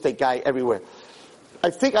every real estate guy everywhere. I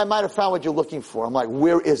think I might have found what you're looking for. I'm like,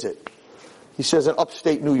 where is it? He says, in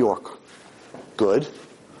upstate New York. Good.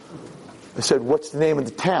 I said, what's the name of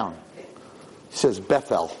the town? He says,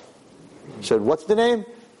 Bethel. I said, what's the name?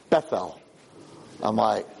 Bethel. I'm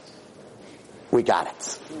like, we got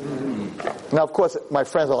it. Now, of course, my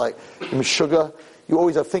friends are like, Sugar, you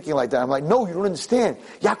always are thinking like that. I'm like, no, you don't understand.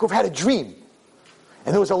 Yaakov had a dream.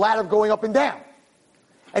 And there was a ladder going up and down.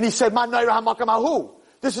 And he said,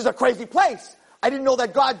 this is a crazy place. I didn't know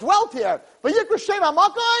that God dwelt here. But Yikra Shem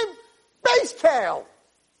HaMakom, base tail.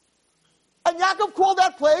 And Yaakov called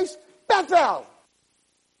that place Bethel.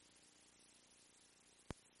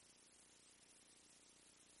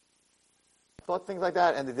 Thought things like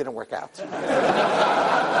that, and it didn't work out.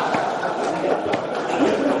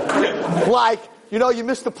 Like, you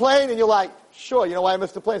missed the plane, and you're like, sure, you know why I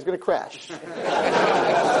missed the plane? It's going to crash.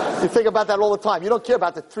 You think about that all the time. You don't care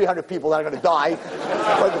about the 300 people that are going to die.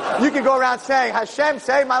 But you can go around saying, Hashem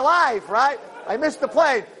saved my life, right? I missed the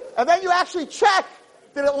plane. And then you actually check.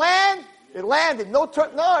 Did it land? It landed. No,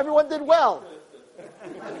 everyone did well.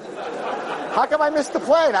 How come I missed the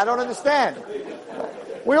plane? I don't understand.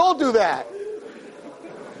 We all do that.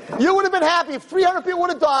 You would have been happy if 300 people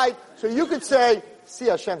would have died, so you could say, see,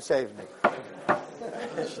 Hashem saved me.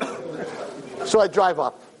 So I drive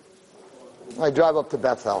up. I drive up to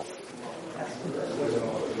Bethel.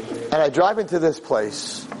 And I drive into this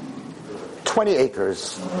place, 20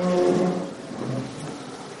 acres.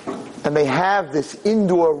 And they have this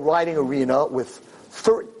indoor riding arena with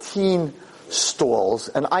 13 stalls.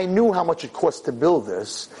 And I knew how much it cost to build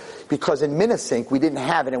this, because in Minnesink we didn't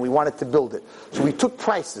have it and we wanted to build it. So we took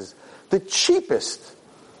prices. The cheapest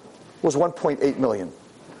was $1.8 million.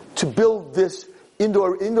 To build this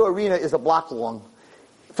indoor arena is a block long.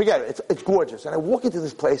 Forget it. It's gorgeous. And I walk into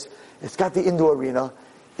this place. It's got the indoor arena.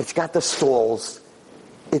 It's got the stalls.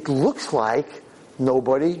 It looks like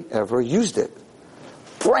nobody ever used it.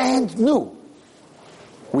 Brand new.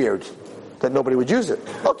 Weird that nobody would use it.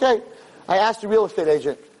 Okay. I asked the real estate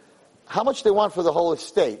agent, how much they want for the whole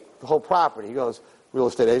estate, the whole property. He goes, real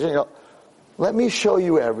estate agent, let me show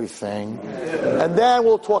you everything, and then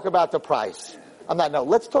we'll talk about the price. I'm not, no,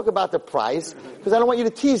 let's talk about the price, because I don't want you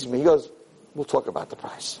to tease me. He goes, we'll talk about the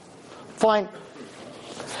price. Fine.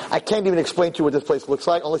 I can't even explain to you what this place looks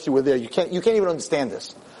like unless you were there. You can't even understand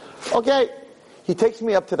this. Okay. He takes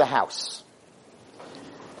me up to the house.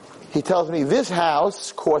 He tells me this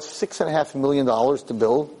house cost $6.5 million to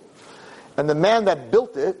build, and the man that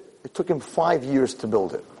built it, it took him 5 years to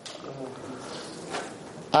build it.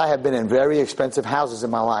 I have been in very expensive houses in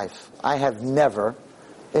my life. I have never,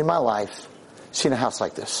 in my life, seen a house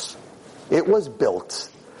like this. It was built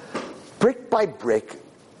brick by brick,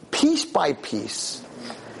 piece by piece,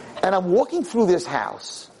 and I'm walking through this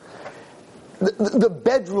house. The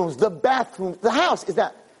bedrooms, the bathrooms, the house is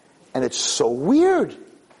that, and it's so weird.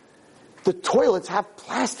 The toilets have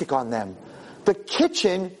plastic on them. The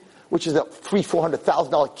kitchen, which is a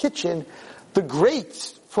 $300,000-$400,000 kitchen, the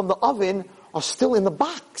grates from the oven are still in the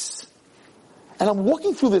box. And I'm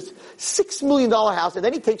walking through this $6 million house, and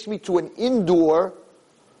then he takes me to an indoor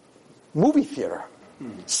movie theater.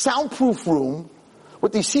 Soundproof room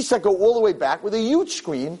with these seats that go all the way back with a huge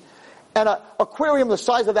screen and an aquarium the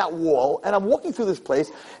size of that wall. And I'm walking through this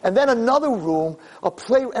place, and then another room, a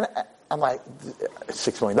play, and I'm like,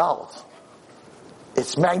 $6 million.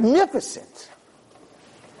 It's magnificent.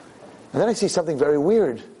 And then I see something very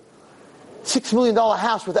weird. $6 million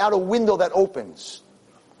house without a window that opens.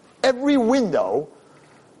 Every window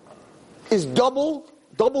is double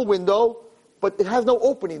window, but it has no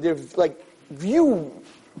opening. There's like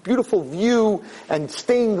beautiful view and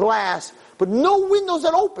stained glass, but no windows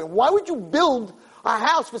that open. Why would you build a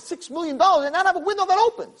house for $6 million and not have a window that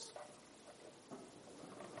opens?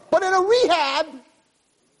 But in a rehab,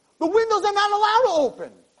 the windows are not allowed to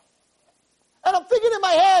open. And I'm thinking in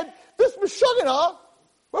my head, this Meshuggah,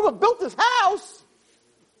 whoever built this house,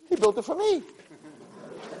 he built it for me.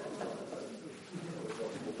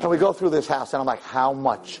 And we go through this house, and I'm like, how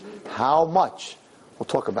much? How much? We'll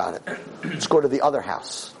talk about it. Let's go to the other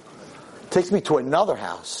house. Takes me to another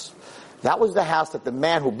house. That was the house that the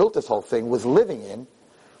man who built this whole thing was living in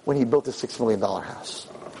when he built the $6 million house.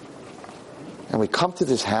 And we come to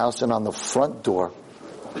this house, and on the front door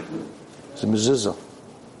is a mezuzah.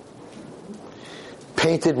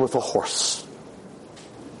 Painted with a horse.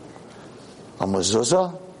 A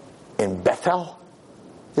mezuzah in Bethel?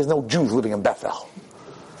 There's no Jews living in Bethel.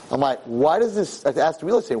 I'm like, why does this, I asked the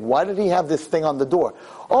real estate, why did he have this thing on the door?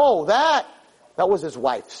 Oh, that was his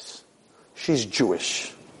wife's. She's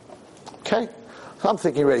Jewish. Okay? So I'm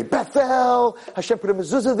thinking already, Bethel, Hashem put a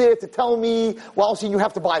mezuzah there to tell me, well, see, you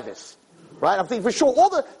have to buy this. Right? I'm thinking for sure, all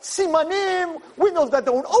the simanim, windows that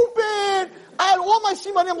don't open, I had all my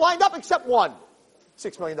simanim lined up except one.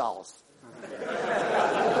 $6 million.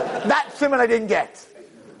 That siman I didn't get.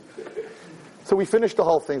 So we finished the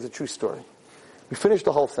whole thing. It's a true story. We finished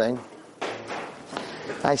the whole thing.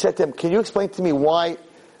 I said to him, can you explain to me why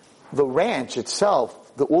the ranch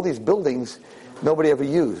itself, all these buildings, nobody ever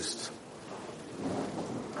used?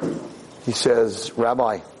 He says,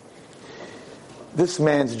 Rabbi, this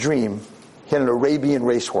man's dream, he had an Arabian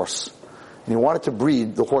racehorse, and he wanted to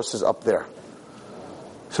breed the horses up there.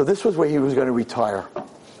 So this was where he was going to retire.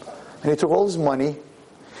 And he took all his money,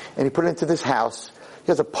 and he put it into this house. He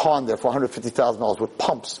has a pond there for $150,000 with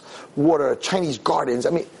pumps, water, Chinese gardens. I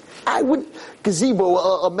mean, gazebo,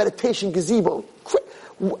 a meditation gazebo.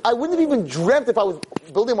 I wouldn't have even dreamt if I was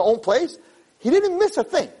building my own place. He didn't miss a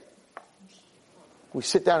thing. We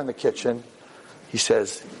sit down in the kitchen. He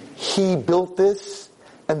says, he built this,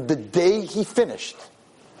 and the day he finished,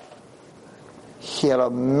 he had a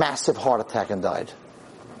massive heart attack and died.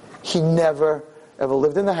 He never, ever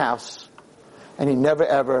lived in the house, and he never,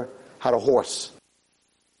 ever had a horse.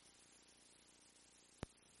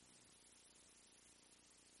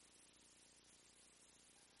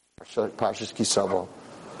 Parshas Kisavo.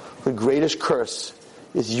 The greatest curse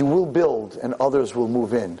is you will build and others will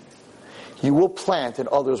move in. You will plant and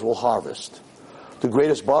others will harvest. The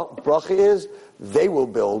greatest bracha is they will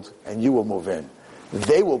build and you will move in.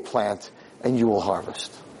 They will plant and you will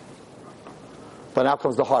harvest. But now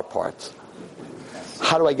comes the hard part.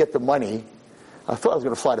 How do I get the money? I thought I was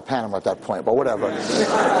going to fly to Panama at that point, but whatever.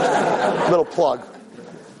 Little plug.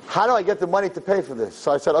 How do I get the money to pay for this?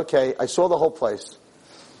 So I said, okay, I saw the whole place.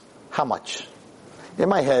 How much? In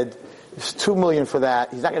my head, it's $2 million for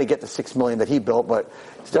that. He's not going to get the $6 million that he built, but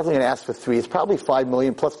he's definitely going to ask for $3 million. It's probably $5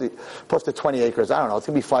 million plus the 20 acres. I don't know. It's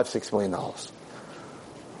going to be $5-6 million.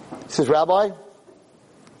 He says, Rabbi,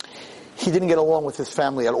 he didn't get along with his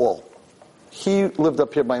family at all. He lived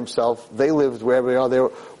up here by himself. They lived wherever they are. They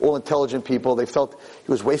were all intelligent people. They felt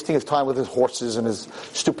he was wasting his time with his horses and his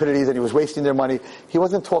stupidities, and he was wasting their money. He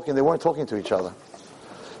wasn't talking. They weren't talking to each other.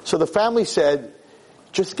 So the family said,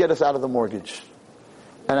 just get us out of the mortgage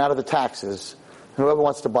and out of the taxes. And whoever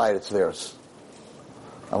wants to buy it, it's theirs.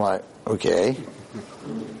 I'm like, okay.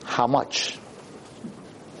 How much?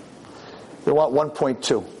 They want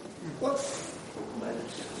 1.2.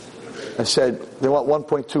 I said, they want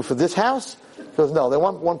 1.2 for this house? He goes, no, they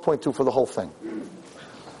want 1.2 for the whole thing.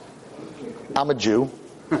 I'm a Jew.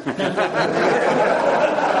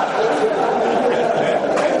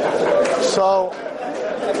 So,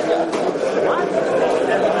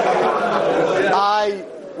 I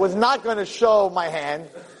was not going to show my hand,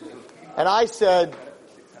 and I said,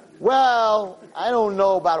 well, I don't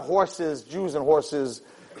know about horses, Jews and horses.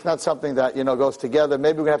 It's not something that, goes together.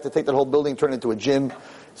 Maybe we're going to have to take that whole building, turn it into a gym.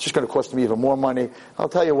 It's just going to cost me even more money. I'll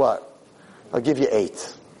tell you what, I'll give you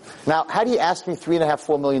 8. Now, had he asked me $3.5,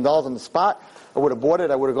 $4 million on the spot, I would have bought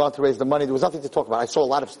it. I would have gone to raise the money. There was nothing to talk about. I saw a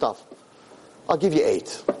lot of stuff. I'll give you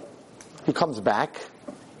 8. He comes back,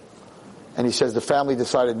 and he says the family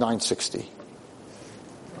decided $960.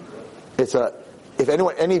 If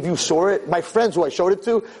any of you saw it, my friends who I showed it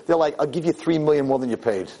to, they're like, I'll give you $3 million more than you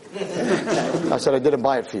paid. I said, I didn't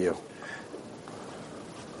buy it for you.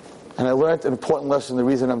 And I learned an important lesson. The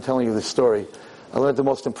reason I'm telling you this story, I learned the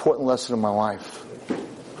most important lesson in my life.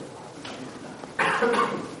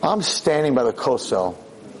 I'm standing by the kosel,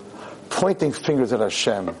 pointing fingers at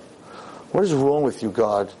Hashem. What is wrong with you,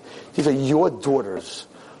 God? These are your daughters.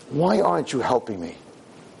 Why aren't you helping me?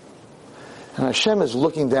 And Hashem is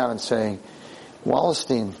looking down and saying,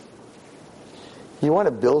 Wallerstein, you want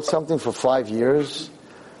to build something for 5 years?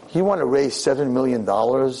 You want to raise $7 million?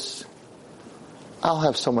 I'll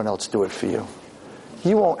have someone else do it for you.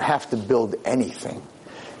 You won't have to build anything.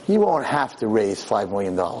 You won't have to raise $5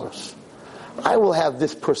 million. I will have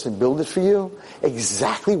this person build it for you,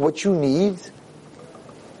 exactly what you need,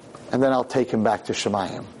 and then I'll take him back to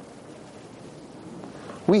Shemayim.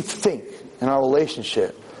 We think in our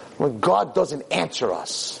relationship, when God doesn't answer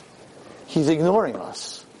us, He's ignoring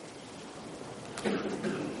us.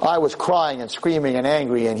 I was crying and screaming and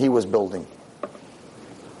angry, and He was building.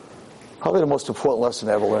 Probably the most important lesson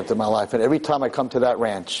I ever learned in my life. And every time I come to that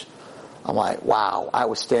ranch, I'm like, wow, I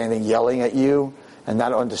was standing yelling at you and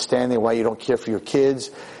not understanding why you don't care for your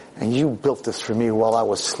kids, and you built this for me while I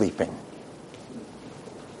was sleeping.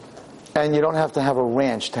 And you don't have to have a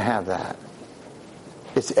ranch to have that.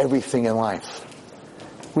 It's everything in life.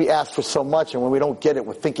 We ask for so much, and when we don't get it,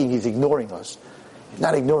 we're thinking He's ignoring us. He's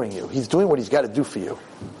not ignoring you. He's doing what He's got to do for you.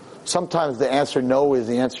 Sometimes the answer no is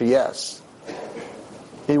the answer yes.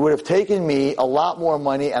 He would have taken me a lot more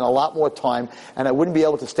money and a lot more time, and I wouldn't be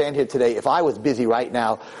able to stand here today if I was busy right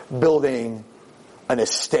now building an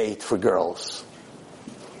estate for girls.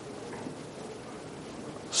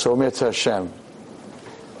 So Mitzvah Hashem,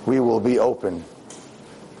 we will be open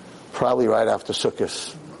probably right after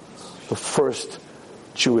Sukkot, the first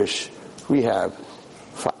Jewish rehab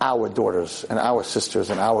for our daughters and our sisters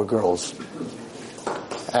and our girls.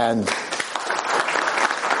 And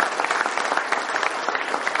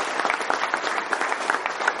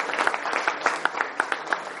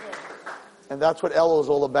that's what Elul is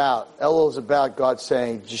all about. Elul is about God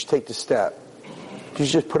saying, just take the step. You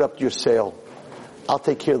just put up your sail. I'll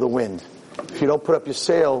take care of the wind. If you don't put up your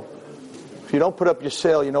sail, you know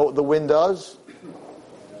what the wind does?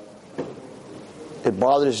 It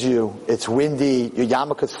bothers you. It's windy. Your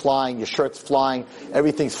yarmulke's flying. Your shirt's flying.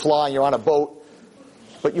 Everything's flying. You're on a boat.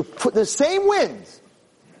 But you put the same wind.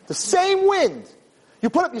 You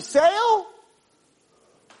put up your sail,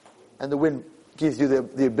 and the wind gives you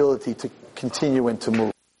the ability to continue and to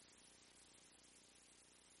move.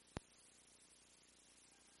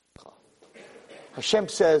 Hashem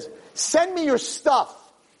says, send me your stuff,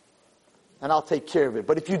 and I'll take care of it.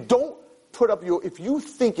 But if you don't if you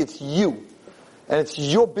think it's you, and it's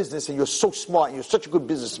your business, and you're so smart, and you're such a good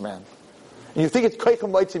businessman, and you think it's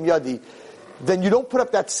Kaikam Leitzim Yadi, then you don't put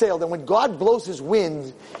up that sail. Then when God blows His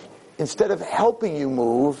wind, instead of helping you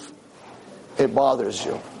move, it bothers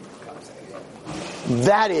you.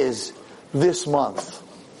 That is this month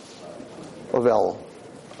of Elul.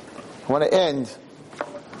 I want to end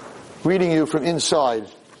reading you from inside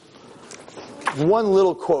one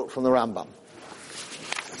little quote from the Rambam.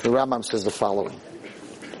 The Rambam says the following.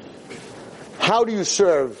 How do you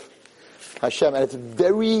serve Hashem? And it's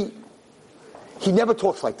he never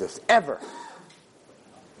talks like this, ever.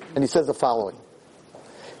 And he says the following.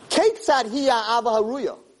 Keitzad hiya ava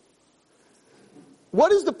haruya.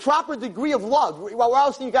 What is the proper degree of love? Well,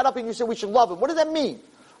 else you got up and you said we should love Him. What does that mean?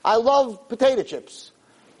 I love potato chips.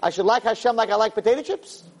 I should like Hashem like I like potato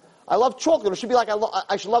chips? I love chocolate. It should be like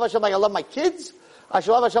I should love Hashem like I love my kids? I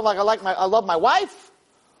should love Hashem like I love my wife?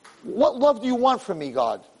 What love do you want from me,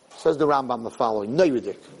 God? Says the Rambam the following. No, you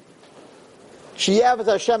dick. Sheyav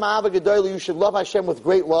Hashem Ava Gedolah. You should love Hashem with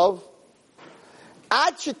great love.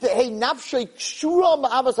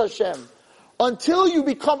 Until you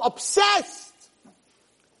become obsessed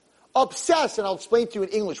Obsessed, and I'll explain to you in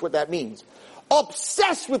English what that means.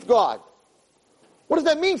 Obsessed with God. What does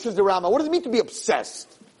that mean, says the Rambam? What does it mean to be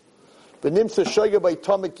obsessed? You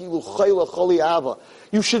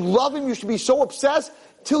should love him, you should be so obsessed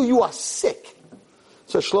till you are sick.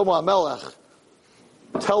 Says Shlomo HaMelech,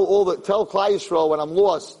 tell Klal Yisrael when I'm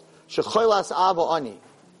lost, shechaylas ava ani.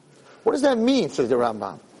 What does that mean, says the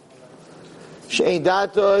Rambam? She'ein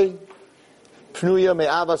datoi pnuya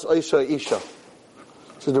me'avas oisha isha.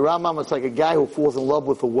 So the Rambam, it's like a guy who falls in love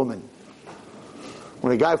with a woman.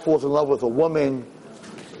 When a guy falls in love with a woman,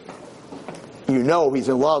 you know he's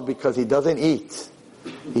in love because he doesn't eat.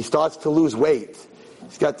 He starts to lose weight.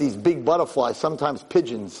 He's got these big butterflies, sometimes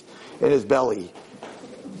pigeons, in his belly.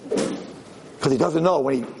 Because he doesn't know.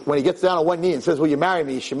 When he gets down on one knee and says, will you marry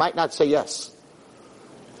me? She might not say yes.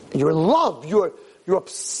 You're in love. You're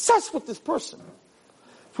obsessed with this person.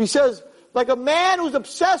 So he says, like a man who's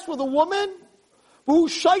obsessed with a woman,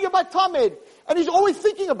 who's shaya batamid, and he's always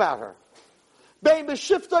thinking about her. Bein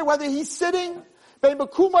b'shiftai, whether he's sitting, bein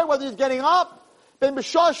b'kumai, whether he's getting up, bein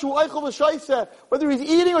b'shashu eichel v'shaisa, whether he's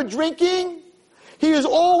eating or drinking, he is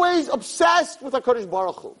always obsessed with HaKadosh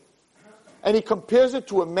Baruch Hu. And he compares it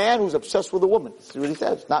to a man who's obsessed with a woman. That's what he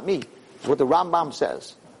says, not me. It's what the Rambam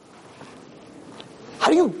says. How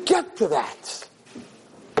do you get to that?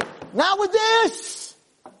 Not with this.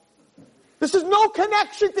 This is no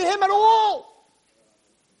connection to him at all.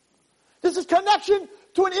 This is connection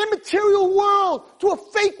to an immaterial world, to a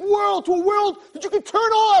fake world, to a world that you can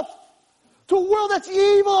turn off, to a world that's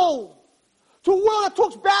evil, to a world that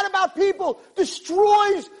talks bad about people,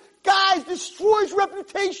 destroys guys, destroys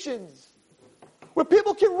reputations, where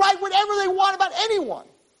people can write whatever they want about anyone.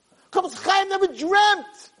 Chaim Chaim never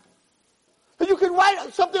dreamt that you could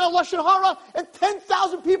write something on Lashon Hara and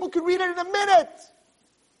 10,000 people could read it in a minute.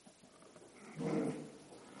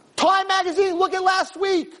 Time magazine, look at last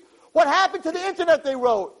week. What happened to the internet, they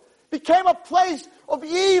wrote? Became a place of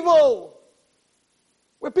evil.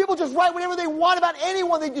 Where people just write whatever they want about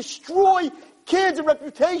anyone. They destroy kids and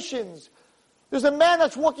reputations. There's a man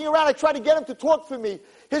that's walking around. I tried to get him to talk for me.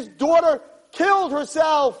 His daughter killed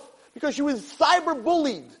herself because she was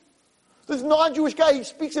cyber-bullied. This non-Jewish guy, he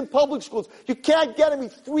speaks in public schools. You can't get him.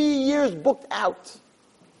 He's 3 years booked out.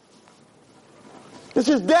 This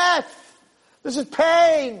is death. This is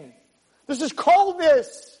pain. This is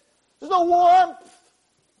coldness. There's no warmth.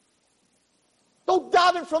 No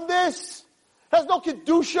daven from this. It has no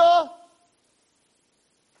kedusha.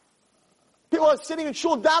 People are sitting in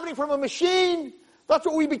shul davening from a machine. That's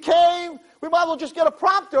what we became. We might as well just get a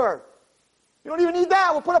prompter. You don't even need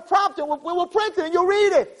that. We'll put a prompter. We'll print it and you'll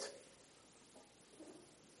read it.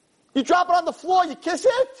 You drop it on the floor. You kiss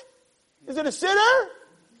it. Is it a sitter?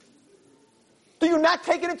 Do you not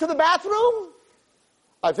take it into the bathroom?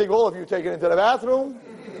 I think all of you take it into the bathroom.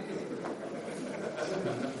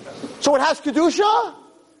 So it has Kedusha?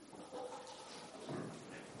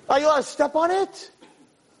 Are you allowed to step on it?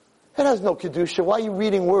 It has no Kedusha. Why are you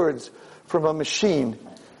reading words from a machine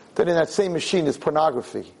that in that same machine is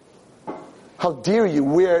pornography? How dare you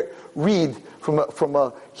read from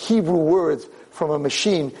a Hebrew words from a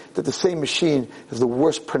machine that the same machine is the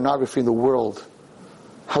worst pornography in the world?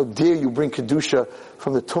 How dare you bring Kedusha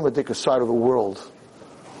from the Tumadika side of the world?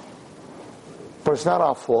 But it's not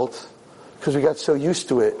our fault, because we got so used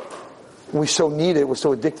to it. We so need it, we're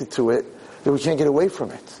so addicted to it, that we can't get away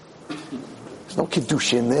from it. There's no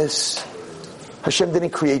Kedusha in this. Hashem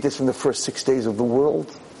didn't create this in the first 6 days of the world.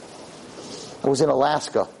 I was in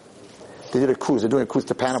Alaska. They did a cruise. They're doing a cruise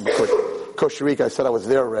to Panama, Costa Rica. I said I was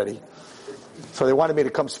there already. So they wanted me to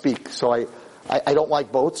come speak. So I don't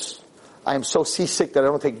like boats. I am so seasick that I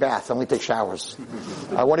don't take baths. I only take showers.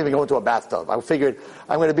 I won't even go into a bathtub. I figured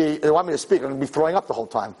they want me to speak. I'm going to be throwing up the whole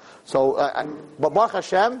time. So, but Baruch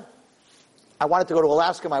Hashem, I wanted to go to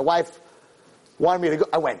Alaska. My wife wanted me to go.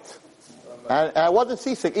 I went. And I wasn't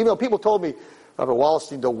seasick, even though people told me, Rabbi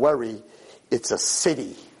Wallerstein, don't worry. It's a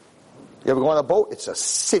city. You ever go on a boat? It's a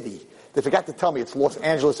city. They forgot to tell me it's Los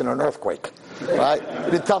Angeles in an earthquake. Right?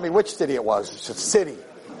 They didn't tell me which city it was. It's a city.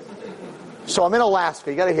 So I'm in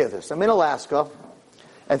Alaska. You got to hear this. I'm in Alaska,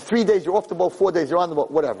 and 3 days you're off the boat, 4 days you're on the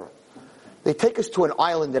boat, whatever. They take us to an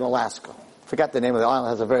island in Alaska. Forgot the name of the island. It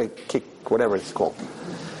has a very kick, whatever it's called.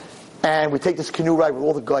 And we take this canoe ride with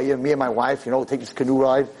all the guys, me and my wife. We take this canoe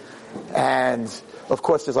ride, and of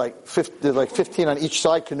course there's like 15 on each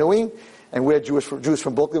side canoeing, and we're Jews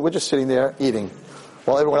from Brooklyn. We're just sitting there eating,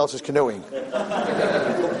 while everyone else is canoeing.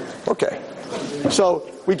 Okay. So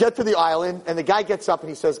we get to the island, and the guy gets up and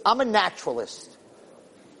he says, I'm a naturalist.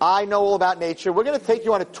 I know all about nature. We're going to take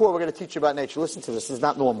you on a tour. We're going to teach you about nature. Listen to this. This is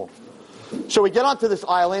not normal. So we get onto this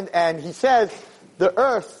island, and he says, the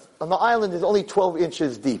earth on the island is only 12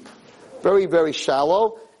 inches deep. Very, very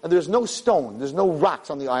shallow. And there's no stone. There's no rocks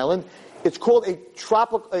on the island. It's called a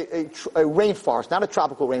rainforest, not a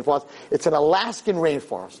tropical rainforest. It's an Alaskan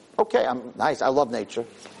rainforest. Okay, nice. I love nature.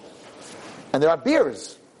 And there are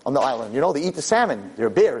bears on the island. You know, they eat the salmon. There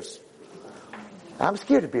are bears. I'm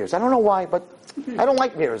scared of bears. I don't know why, but I don't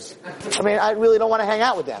like bears. I mean, I really don't want to hang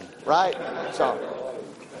out with them, right?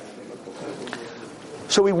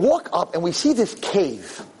 So we walk up and we see this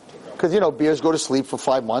cave. Because, bears go to sleep for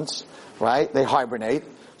 5 months, right? They hibernate.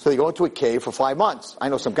 So they go into a cave for 5 months. I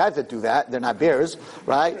know some guys that do that. They're not bears,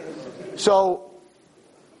 right? So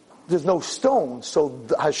there's no stone. So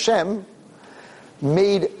Hashem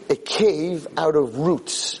made a cave out of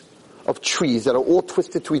roots of trees that are all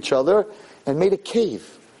twisted to each other and made a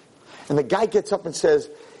cave. And the guy gets up and says,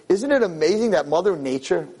 isn't it amazing that Mother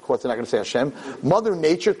Nature, of course they're not going to say Hashem, Mother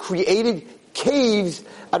Nature created caves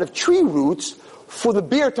out of tree roots for the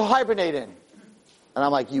bear to hibernate in. And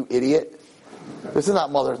I'm like, you idiot. This is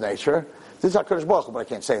not Mother Nature. This is HaKadosh Baruch Hu, but I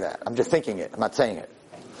can't say that. I'm just thinking it. I'm not saying it.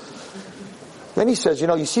 Then he says,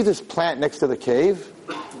 you see this plant next to the cave?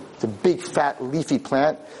 It's a big, fat, leafy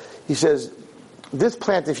plant. He says, this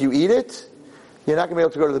plant, if you eat it, you're not going to be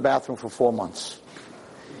able to go to the bathroom for 4 months.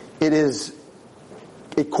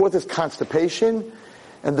 It causes constipation,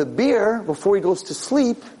 and the bear, before he goes to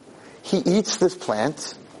sleep, he eats this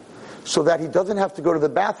plant so that he doesn't have to go to the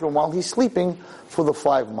bathroom while he's sleeping for the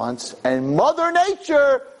 5 months. And Mother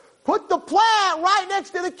Nature put the plant right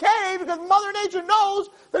next to the cave because Mother Nature knows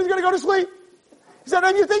that he's going to go to sleep. He said,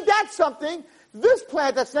 and you think that's something? This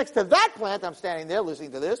plant that's next to that plant, I'm standing there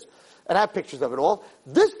listening to this, and I have pictures of it all.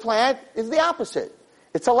 This plant is the opposite.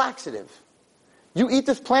 It's a laxative. You eat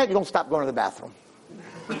this plant, you don't stop going to the bathroom.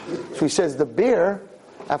 So he says the bear,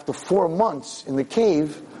 after 4 months in the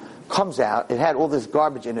cave, comes out. It had all this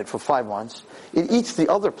garbage in it for 5 months. It eats the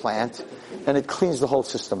other plant, and it cleans the whole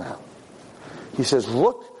system out. He says,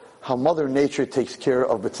 look how Mother Nature takes care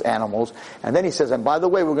of its animals. And then he says, and by the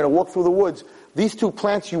way, we're going to walk through the woods. These 2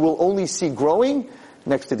 plants you will only see growing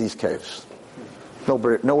next to these caves.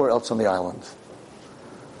 Nowhere else on the island.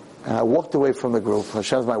 And I walked away from the group.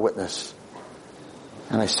 Hashem's my witness.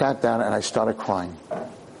 And I sat down and I started crying.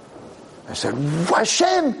 I said,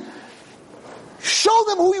 Hashem, show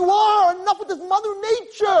them who you are. Enough with this Mother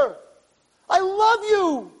Nature. I love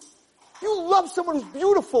you. You love someone who's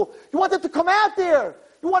beautiful. You want them to come out there.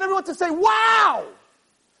 You want everyone to say, wow.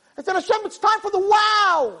 I said, Hashem, it's time for the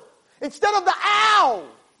wow instead of the ow.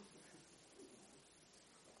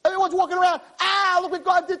 Everyone's walking around, ow, look what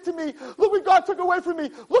God did to me. Look what God took away from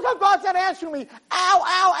me. Look how God's not answering me. Ow,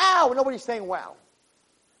 ow, ow. And nobody's saying wow.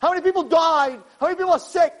 How many people died? How many people are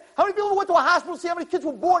sick? How many people went to a hospital to see how many kids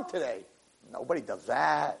were born today? Nobody does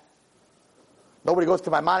that. Nobody goes to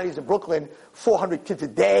Maimonides in Brooklyn, 400 kids a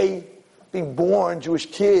day being born, Jewish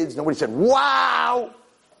kids. Nobody said, wow.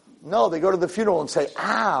 No, they go to the funeral and say,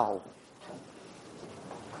 ow.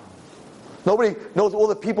 Nobody knows all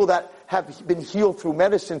the people that have been healed through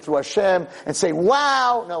medicine, through Hashem, and say,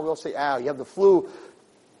 wow. No, we all say, ow. You have the flu.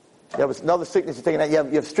 You have another sickness, you're taking, you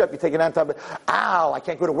have strep, you're taking antibiotics. Ow, I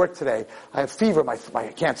can't go to work today. I have fever, I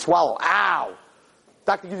can't swallow. Ow.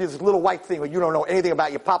 Doctor gives you this little white thing where you don't know anything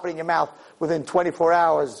about. You pop it in your mouth. Within 24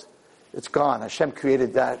 hours, it's gone. Hashem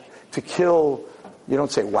created that to kill. You don't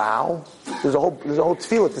say, wow. There's a whole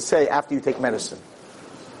tefillah to say after you take medicine.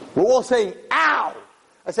 We're all saying, ow.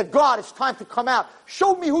 I said, God, it's time to come out.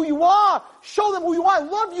 Show me who you are. Show them who you are. I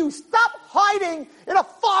love you. Stop hiding in a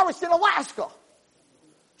forest in Alaska.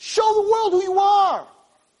 Show the world who you are.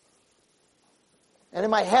 And in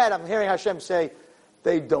my head, I'm hearing Hashem say,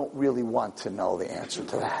 they don't really want to know the answer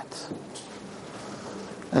to that.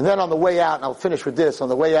 And then on the way out, and I'll finish with this, on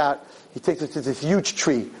the way out, he takes us to this huge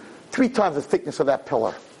tree, 3 times the thickness of that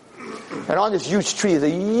pillar. And on this huge tree is a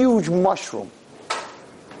huge mushroom.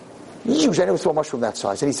 Huge. I never saw a mushroom that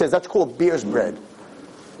size. And he says, that's called bear's bread.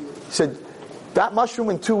 He said, that mushroom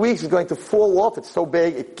in 2 weeks is going to fall off. It's so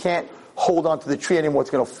big, it can't hold on to the tree anymore.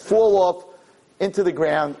 It's going to fall off into the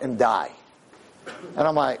ground and die. And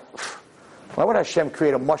I'm like, why would Hashem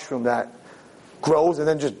create a mushroom that grows and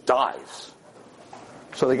then just dies?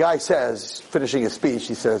 So the guy says, finishing his speech,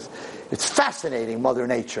 he says, it's fascinating, Mother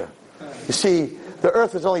Nature. You see, the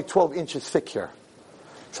earth is only 12 inches thick here.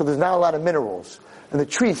 So there's not a lot of minerals. And the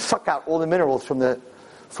trees suck out all the minerals from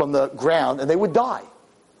the ground and they would die.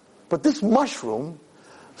 But this mushroom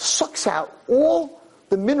sucks out all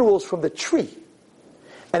the minerals from the tree.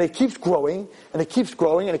 And it keeps growing, and it keeps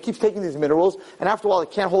growing, and it keeps taking these minerals, and after a while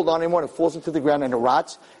it can't hold on anymore, and it falls into the ground and it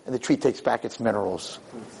rots, and the tree takes back its minerals.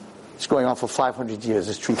 It's going on for 500 years.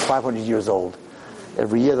 This tree's 500 years old.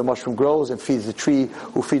 Every year the mushroom grows and feeds the tree,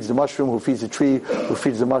 who feeds the mushroom, who feeds the tree, who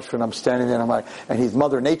feeds the mushroom. I'm standing there and I'm like, and he's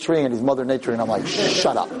Mother Naturing and he's Mother Naturing. I'm like,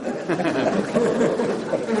 shut up.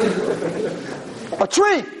 A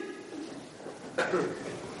tree!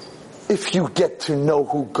 If you get to know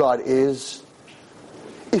who God is,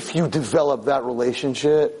 if you develop that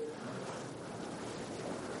relationship,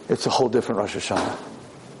 it's a whole different Rosh Hashanah.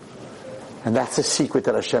 And that's the secret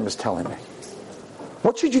that Hashem is telling me.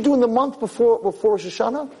 What should you do in the month before Rosh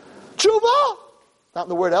Hashanah? Tshuva! Not in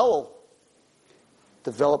the word Elul.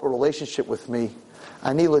 Develop a relationship with me.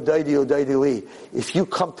 Ani l'daidi u'daidi li. If you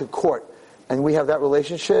come to court and we have that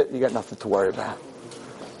relationship, you got nothing to worry about.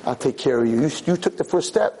 I'll take care of you. You took the first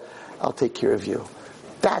step, I'll take care of you.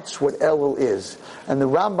 That's what Elul is. And the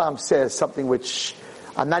Rambam says something which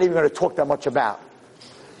I'm not even going to talk that much about.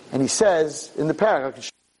 And he says in the paragraph,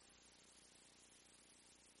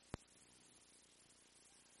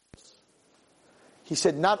 he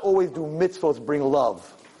said, not always do mitzvos bring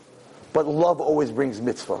love, but love always brings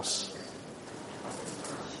mitzvos.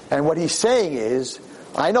 And what he's saying is,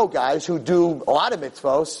 I know guys who do a lot of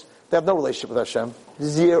mitzvos, they have no relationship with Hashem.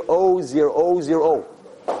 0, 0, 0.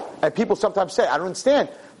 And people sometimes say, I don't understand.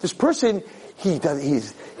 This person, he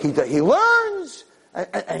learns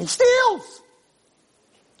and he steals.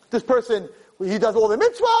 This person, he does all the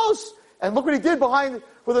mitzvos, and look what he did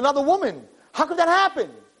with another woman. How could that happen?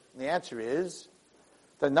 And the answer is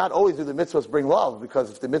that not always do the mitzvahs bring love,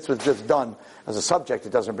 because if the mitzvah is just done as a subject,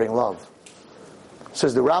 it doesn't bring love.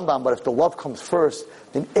 Says the Rambam, but if the love comes first,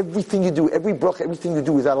 then everything you do, every bracha, everything you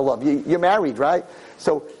do is out of love. You're married, right?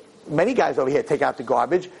 So many guys over here take out the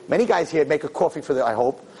garbage. Many guys here make a coffee for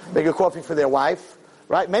make a coffee for their wife,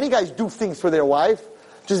 right? Many guys do things for their wife.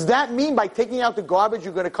 Does that mean by taking out the garbage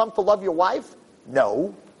you're going to come to love your wife?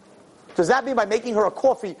 No. Does that mean by making her a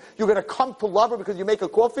coffee you're going to come to love her because you make a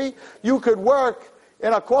coffee? You could work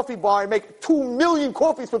in a coffee bar and make 2 million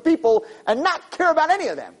coffees for people and not care about any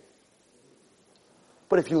of them.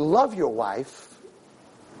 But if you love your wife,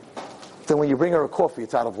 then when you bring her a coffee,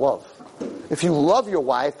 it's out of love. If you love your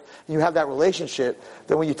wife and you have that relationship,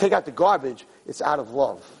 then when you take out the garbage, it's out of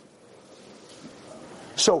love.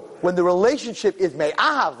 So when the relationship is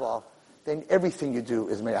me'ahava, then everything you do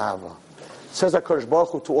is me'ahava. Says HaKadosh Baruch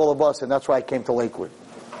Hu to all of us, and that's why I came to Lakewood.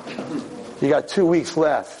 You got 2 weeks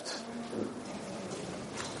left.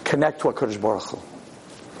 Connect to HaKadosh Baruch Hu.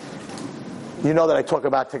 You know that I talk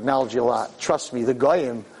about technology a lot. Trust me, the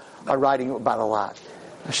Goyim are writing about a lot.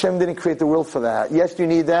 Hashem didn't create the world for that. Yes, you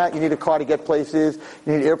need that. You need a car to get places.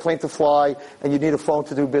 You need an airplane to fly. And you need a phone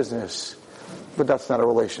to do business. But that's not a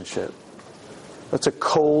relationship. That's a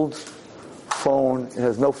cold phone. It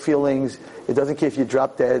has no feelings. It doesn't care if you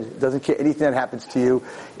drop dead. It doesn't care anything that happens to you.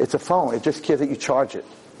 It's a phone. It just cares that you charge it.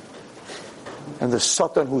 And the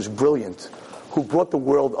Satan, who's brilliant, who brought the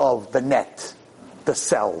world of the net, the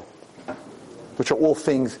cell, which are all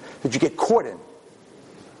things that you get caught in.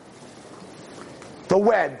 The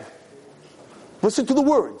web. Listen to the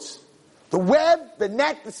words. The web, the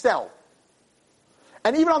net, the cell.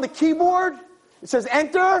 And even on the keyboard, it says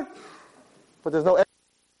enter, but there's no enter.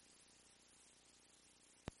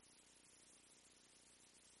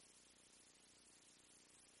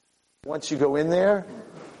 Once you go in there,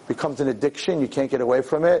 it becomes an addiction. You can't get away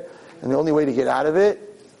from it. And the only way to get out of it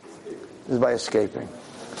is by escaping.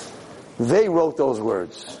 They wrote those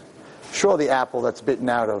words. Sure, the apple that's bitten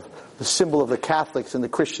out of, the symbol of the Catholics and the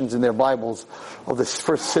Christians in their Bibles of this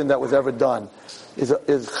first sin that was ever done, is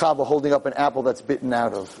Chava holding up an apple that's bitten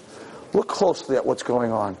out of. Look closely at what's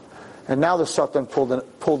going on. And now the Satan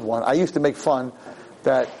pulled one. I used to make fun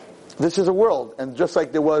that this is a world, and just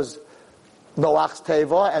like there was Noach's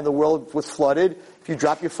Teva and the world was flooded, if you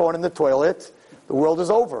drop your phone in the toilet, the world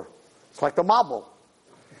is over. It's like the Mabul.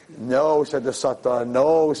 No, said the Satan.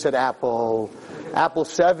 No, said Apple. Apple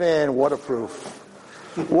 7, waterproof.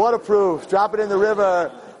 Waterproof. Drop it in the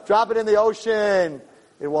river. Drop it in the ocean.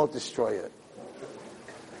 It won't destroy it.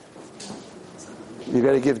 You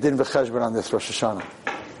got to give din v'cheshbon on this Rosh Hashanah.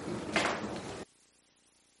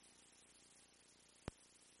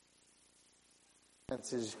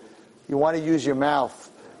 You want to use your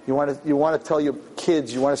mouth. You want to tell your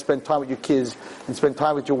kids. You want to spend time with your kids and spend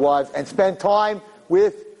time with your wife and spend time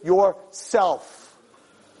with yourself.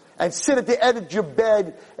 And sit at the edge of your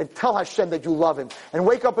bed and tell Hashem that you love Him. And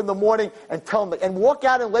wake up in the morning and tell Him. And walk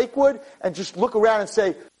out in Lakewood and just look around and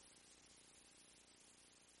say,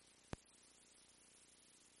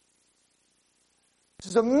 this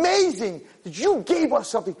is amazing that you gave us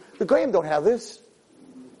something. The Goyim don't have this.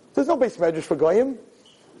 There's no base measures for Goyim.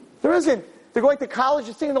 There isn't. They're going to college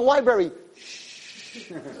and sitting in the library.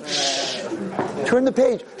 Shh. Turn the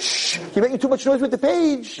page. Shh, you're making too much noise with the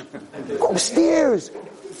page. Go upstairs.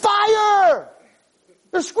 Fire!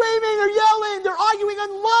 They're screaming, they're yelling, they're arguing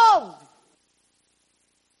in love.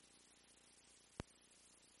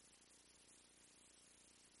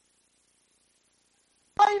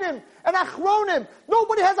 And Achronim.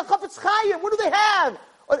 Nobody has a Chafetz Chaim. What do they have?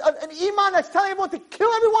 An Iman that's telling everyone to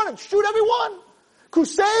kill everyone and shoot everyone?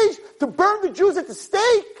 Crusades to burn the Jews at the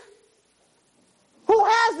stake? Who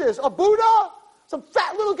has this? A Buddha? Some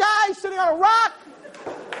fat little guy sitting on a rock?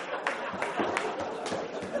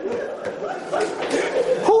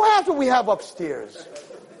 Who has what we have upstairs?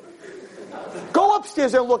 Go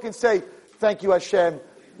upstairs and look and say, thank you, Hashem.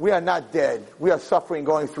 We are not dead. We are suffering,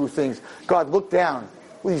 going through things. God, look down.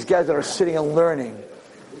 These guys that are sitting and learning.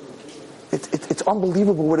 It's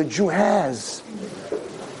unbelievable what a Jew has.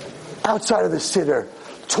 Outside of the siddur,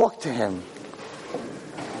 talk to him.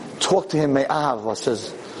 Talk to him, me'av,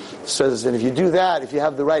 says, and if you do that, if you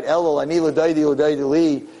have the right Elul, ani l'daydi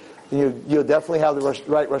li, then you'll definitely have the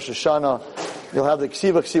right Rosh Hashanah. You'll have the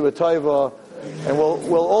ksiva tova, and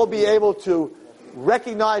we'll all be able to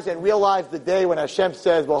recognize and realize the day when Hashem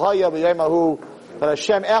says, "V'haya b'yemahu," that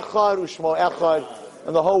Hashem echad u'shmo echad,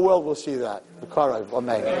 and the whole world will see that.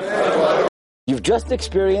 Amen. You've just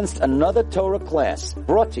experienced another Torah class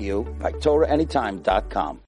brought to you by TorahAnytime.com.